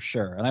Odorizzi for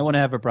sure, and I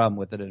wouldn't have a problem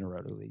with it in a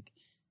roto league.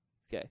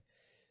 Okay.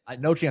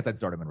 No chance I'd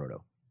start him in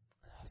roto.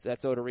 So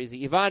that's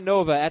Odorizzi. Ivan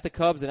Nova at the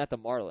Cubs and at the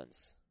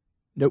Marlins.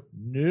 Nope.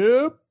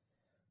 No.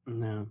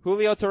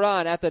 Julio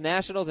Teheran at the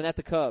Nationals and at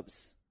the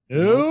Cubs.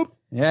 Yeah,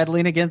 I'd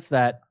lean against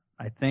that.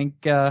 I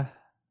think.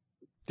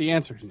 The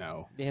answer's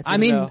no. The answer I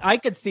is mean, no. I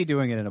could see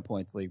doing it in a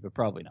points league, but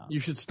probably not. You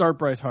should start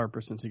Bryce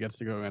Harper since he gets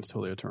to go against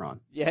Julio Teheran.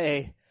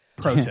 Yay.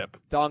 Pro tip.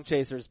 Dong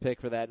Chaser's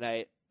pick for that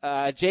night.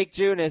 Jake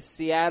Junis,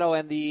 Seattle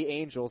and the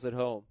Angels at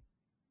home.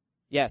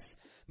 Yes.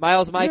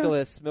 Miles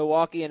Michaelis,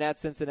 Milwaukee and at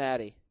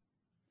Cincinnati.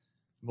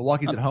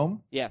 Milwaukee's at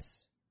home?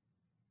 Yes.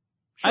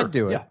 Sure. I'd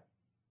do it. Yeah.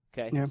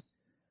 Okay. Yeah.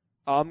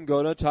 I'm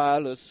gonna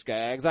Tyler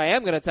Skaggs. I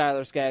am gonna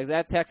Tyler Skaggs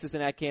at Texas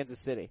and at Kansas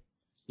City.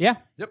 Yeah.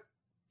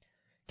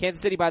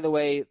 Kansas City, by the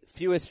way,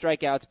 fewest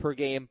strikeouts per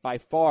game by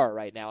far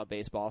right now in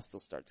baseball. Still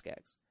start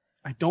Skaggs.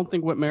 I don't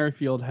think Whit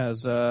Merrifield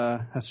has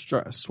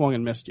swung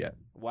and missed yet.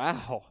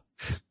 Wow.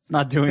 It's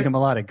not doing him a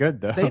lot of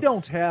good, though. They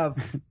don't have,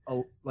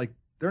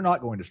 they're not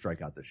going to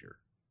strike out this year.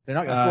 They're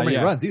not going to score many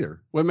yeah. runs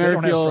either. Whit They don't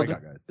have Merrifield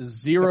strikeout guys.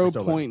 is Except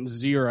for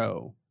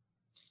 0.0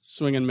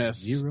 swing and miss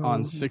Zero.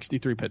 on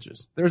 63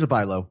 pitches. There's a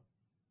buy low.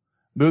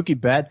 Mookie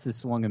Betts has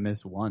swung and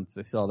missed once.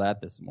 I saw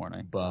that this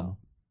morning. Bum.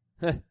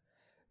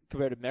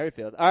 Compared to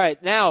Merrifield. All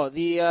right, now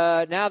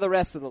the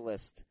rest of the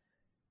list.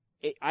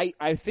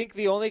 I think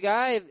the only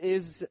guy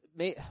is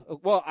I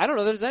don't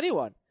know if there's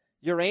anyone.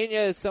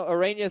 Urania is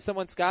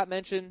someone Scott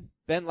mentioned.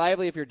 Ben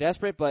Lively if you're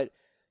desperate, but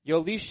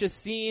Yoelish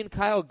Chacin,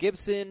 Kyle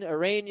Gibson,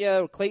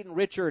 Urania, Clayton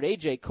Richard,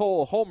 AJ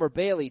Cole, Homer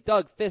Bailey,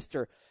 Doug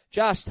Fister,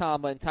 Josh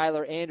Tomlin,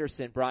 Tyler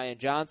Anderson, Brian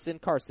Johnson,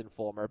 Carson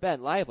Fulmer,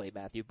 Ben Lively,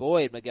 Matthew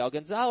Boyd, Miguel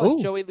Gonzalez,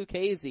 Ooh. Joey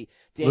Lucchese,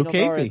 Daniel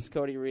Lucchese. Norris,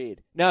 Cody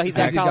Reed. No, he's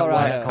at He's got one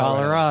Colorado. at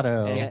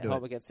Colorado. And Yeah, at do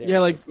home it. against San Yeah,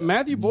 like Francisco.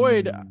 Matthew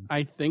Boyd,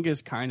 I think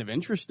is kind of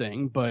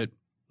interesting, but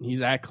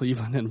he's at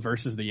Cleveland and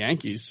versus the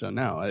Yankees, so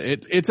no,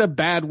 it's a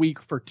bad week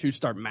for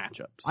 2-start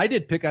matchups. I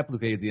did pick up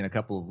Lucchese in a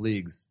couple of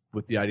leagues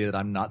with the idea that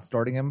I'm not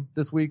starting him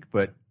this week,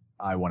 but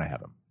I want to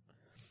have him.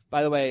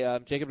 By the way,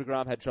 Jacob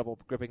deGrom had trouble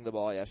gripping the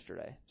ball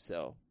yesterday,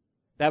 so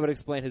that would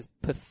explain his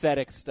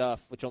pathetic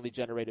stuff, which only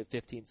generated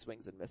 15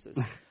 swings and misses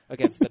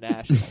against the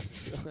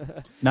Nationals.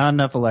 Not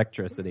enough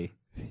electricity.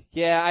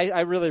 Yeah,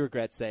 I really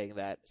regret saying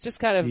that. It's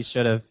just kind He of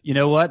should have. You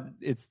know what?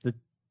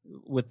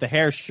 With the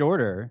hair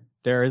shorter,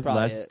 there is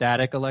Probably less it.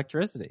 static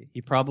electricity.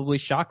 He probably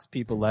shocks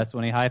people less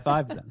when he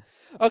high-fives them.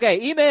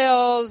 Okay,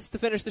 emails to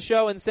finish the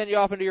show and send you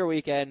off into your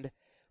weekend.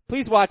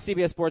 Please watch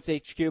CBS Sports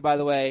HQ, by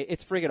the way.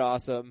 It's freaking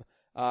awesome.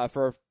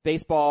 For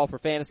baseball, for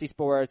fantasy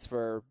sports,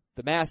 for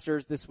the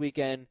Masters this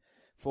weekend,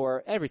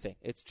 for everything.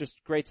 It's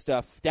just great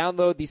stuff.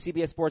 Download the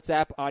CBS Sports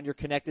app on your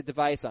connected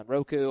device, on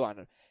Roku,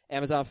 on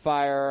Amazon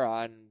Fire,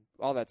 on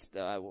all that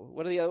stuff.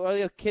 What are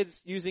the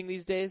kids using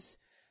these days?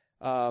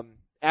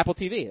 Apple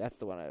TV. That's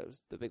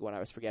the big one I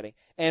was forgetting.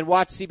 And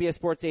watch CBS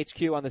Sports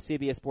HQ on the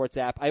CBS Sports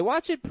app. I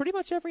watch it pretty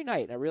much every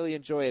night. I really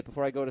enjoy it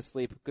before I go to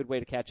sleep. Good way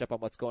to catch up on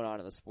what's going on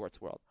in the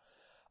sports world.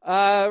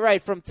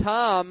 Right, from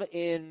Tom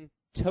in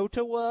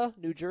Totowa,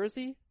 New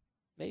Jersey,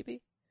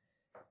 maybe?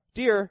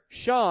 Dear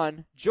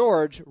Sean,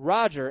 George,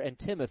 Roger, and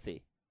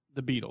Timothy.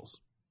 The Beatles.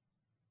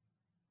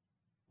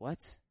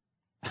 What?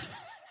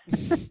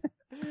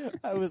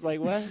 I was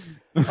like, what?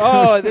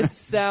 Oh, this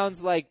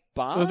sounds like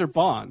Bonds? Those are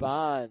Bonds.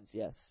 Bonds,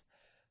 yes.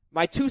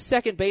 My 2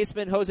 second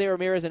basemen, Jose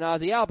Ramirez and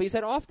Ozzy Albies,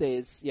 had off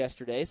days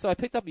yesterday, so I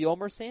picked up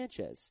Yolmer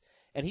Sanchez.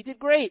 And he did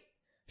great.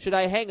 Should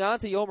I hang on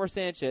to Yolmer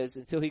Sanchez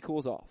until he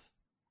cools off?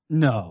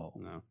 No.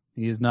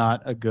 He's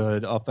not a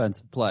good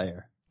offensive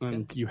player.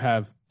 And you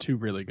have 2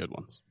 really good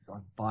ones. He's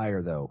on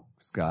fire, though,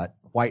 Scott.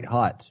 White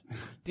hot.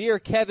 Dear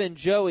Kevin,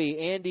 Joey,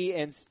 Andy,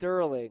 and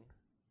Sterling.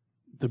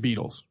 The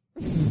Beatles.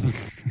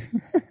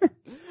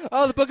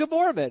 Oh, the Book of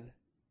Mormon.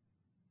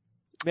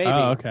 Maybe.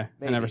 Oh, okay.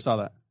 Maybe. I never saw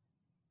that.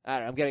 I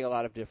don't know. I'm getting a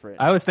lot of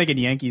different. I was thinking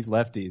Yankees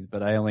lefties,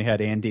 but I only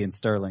had Andy and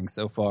Sterling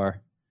so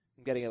far.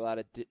 I'm getting a lot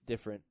of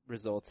different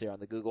results here on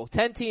the Google.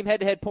 10-team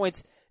head-to-head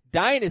points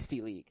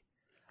Dynasty League.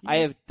 I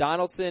have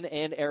Donaldson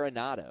and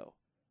Arenado.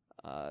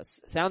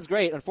 Sounds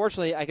great.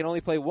 Unfortunately, I can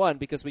only play one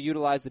because we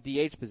utilize the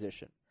DH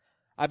position.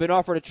 I've been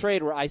offered a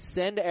trade where I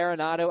send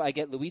Arenado, I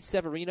get Luis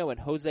Severino and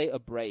Jose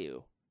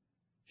Abreu.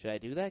 Should I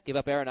do that? Give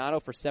up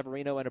Arenado for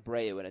Severino and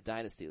Abreu in a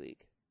Dynasty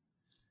League?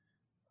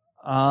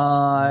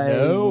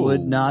 I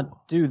would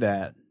not do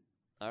that.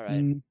 All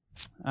right.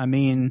 I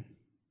mean,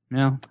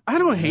 no. I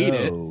don't hate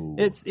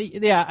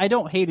it. Yeah, I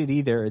don't hate it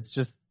either. It's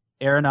just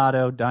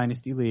Arenado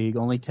Dynasty League,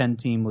 only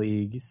 10-team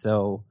league,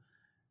 so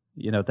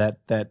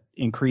that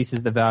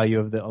increases the value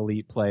of the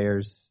elite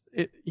players.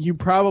 You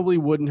probably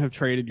wouldn't have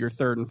traded your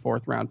 3rd and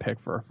 4th round pick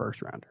for a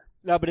first rounder.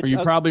 No, but or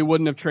you probably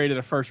wouldn't have traded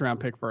a first round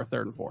pick for a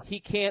 3rd and 4th. He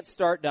can't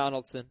start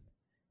Donaldson,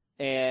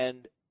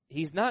 and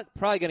he's not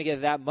probably going to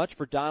get that much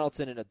for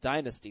Donaldson in a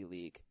Dynasty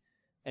League,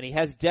 and he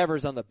has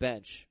Devers on the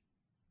bench.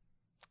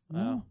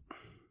 Wow.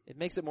 It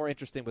makes it more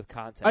interesting with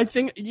content. I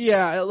think,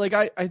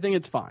 I think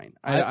it's fine.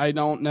 I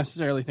don't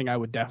necessarily think I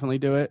would definitely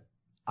do it.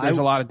 There's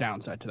a lot of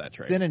downside to that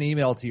trade. Send an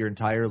email to your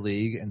entire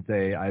league and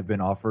say, I've been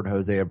offered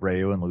Jose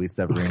Abreu and Luis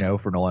Severino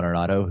for Nolan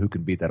Arenado. Who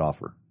can beat that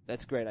offer?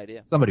 That's a great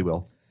idea. Somebody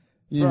will.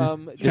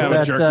 From Is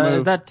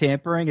that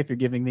tampering if you're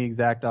giving the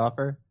exact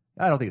offer?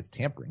 I don't think it's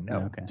tampering,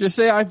 no. Okay. Just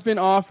say I've been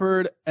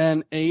offered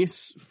an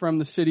ace from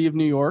the city of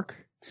New York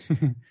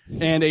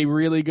and a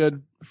really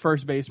good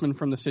first baseman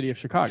from the city of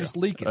Chicago. Just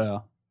leak it.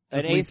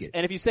 An ace,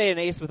 and if you say an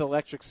ace with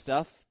electric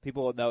stuff,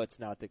 people will know it's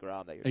not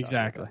DeGrom that you're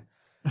exactly.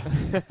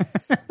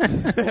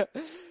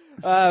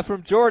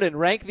 From Jordan,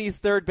 rank these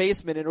third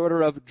basemen in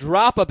order of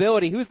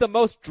droppability. Who's the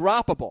most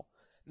droppable?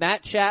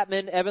 Matt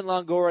Chapman, Evan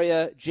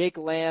Longoria, Jake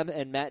Lamb,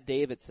 and Matt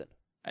Davidson.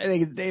 I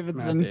think it's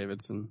Davidson. Matt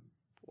Davidson.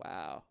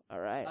 Wow. All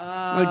right.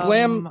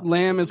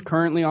 Lamb is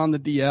currently on the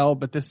DL,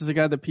 but this is a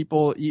guy that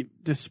people,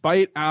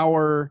 despite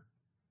our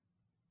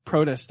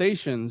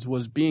protestations,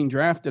 was being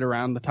drafted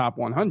around the top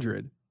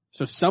 100.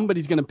 So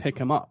somebody's going to pick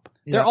him up.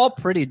 They're all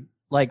pretty,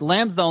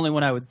 Lamb's the only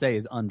one I would say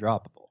is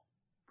undroppable.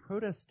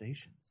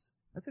 Protestations.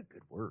 That's a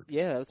good word.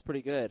 Yeah, that's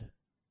pretty good.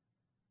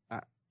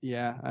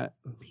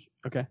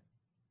 Okay.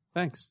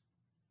 Thanks.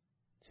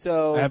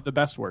 So I have the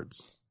best words.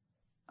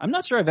 I'm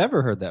not sure I've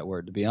ever heard that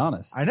word, to be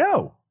honest. I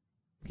know.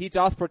 He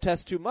doth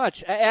protest too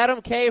much.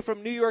 Adam K.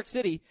 from New York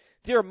City.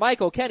 Dear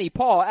Michael, Kenny,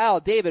 Paul,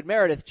 Al, David,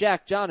 Meredith,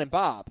 Jack, John, and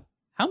Bob.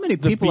 How many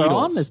people are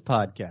on this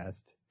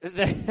podcast?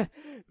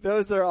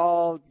 Those are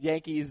all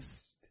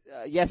Yankees,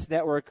 Yes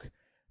Network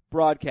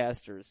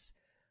broadcasters.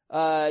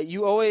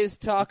 You always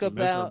talk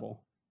about...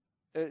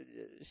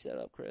 shut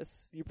up,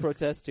 Chris. You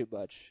protest too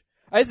much.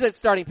 I said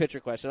starting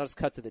pitcher question. I'll just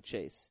cut to the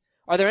chase.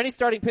 Are there any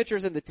starting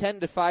pitchers in the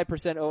 10 to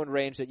 5% owned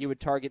range that you would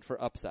target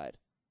for upside?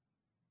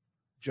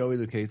 Joey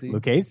Lucchesi.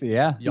 Lucchesi,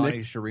 yeah. Yanni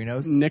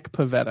Chirinos. Nick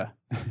Pivetta.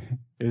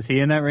 Is he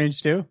in that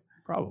range too?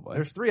 Probably.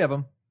 There's 3 of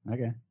them.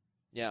 Okay.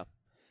 Yeah.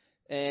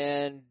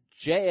 And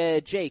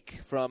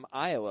Jake from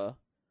Iowa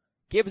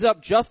gives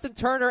up Justin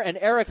Turner and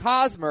Eric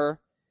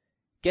Hosmer,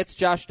 gets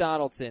Josh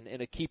Donaldson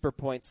in a keeper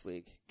points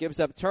league. Gives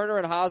up Turner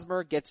and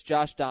Hosmer, gets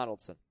Josh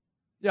Donaldson.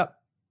 Yep.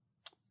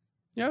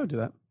 Yeah, I would do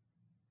that.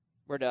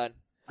 We're done.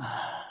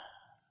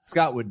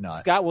 Scott would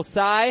not. Scott will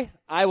sigh.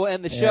 I will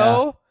end the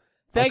show.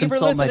 Thank you for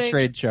consult listening. my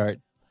trade chart.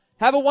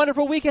 Have a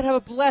wonderful weekend. Have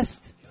a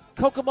blessed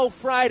Kokomo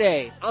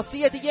Friday. I'll see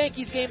you at the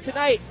Yankees game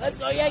tonight. Let's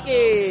go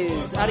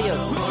Yankees.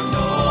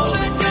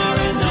 Adios.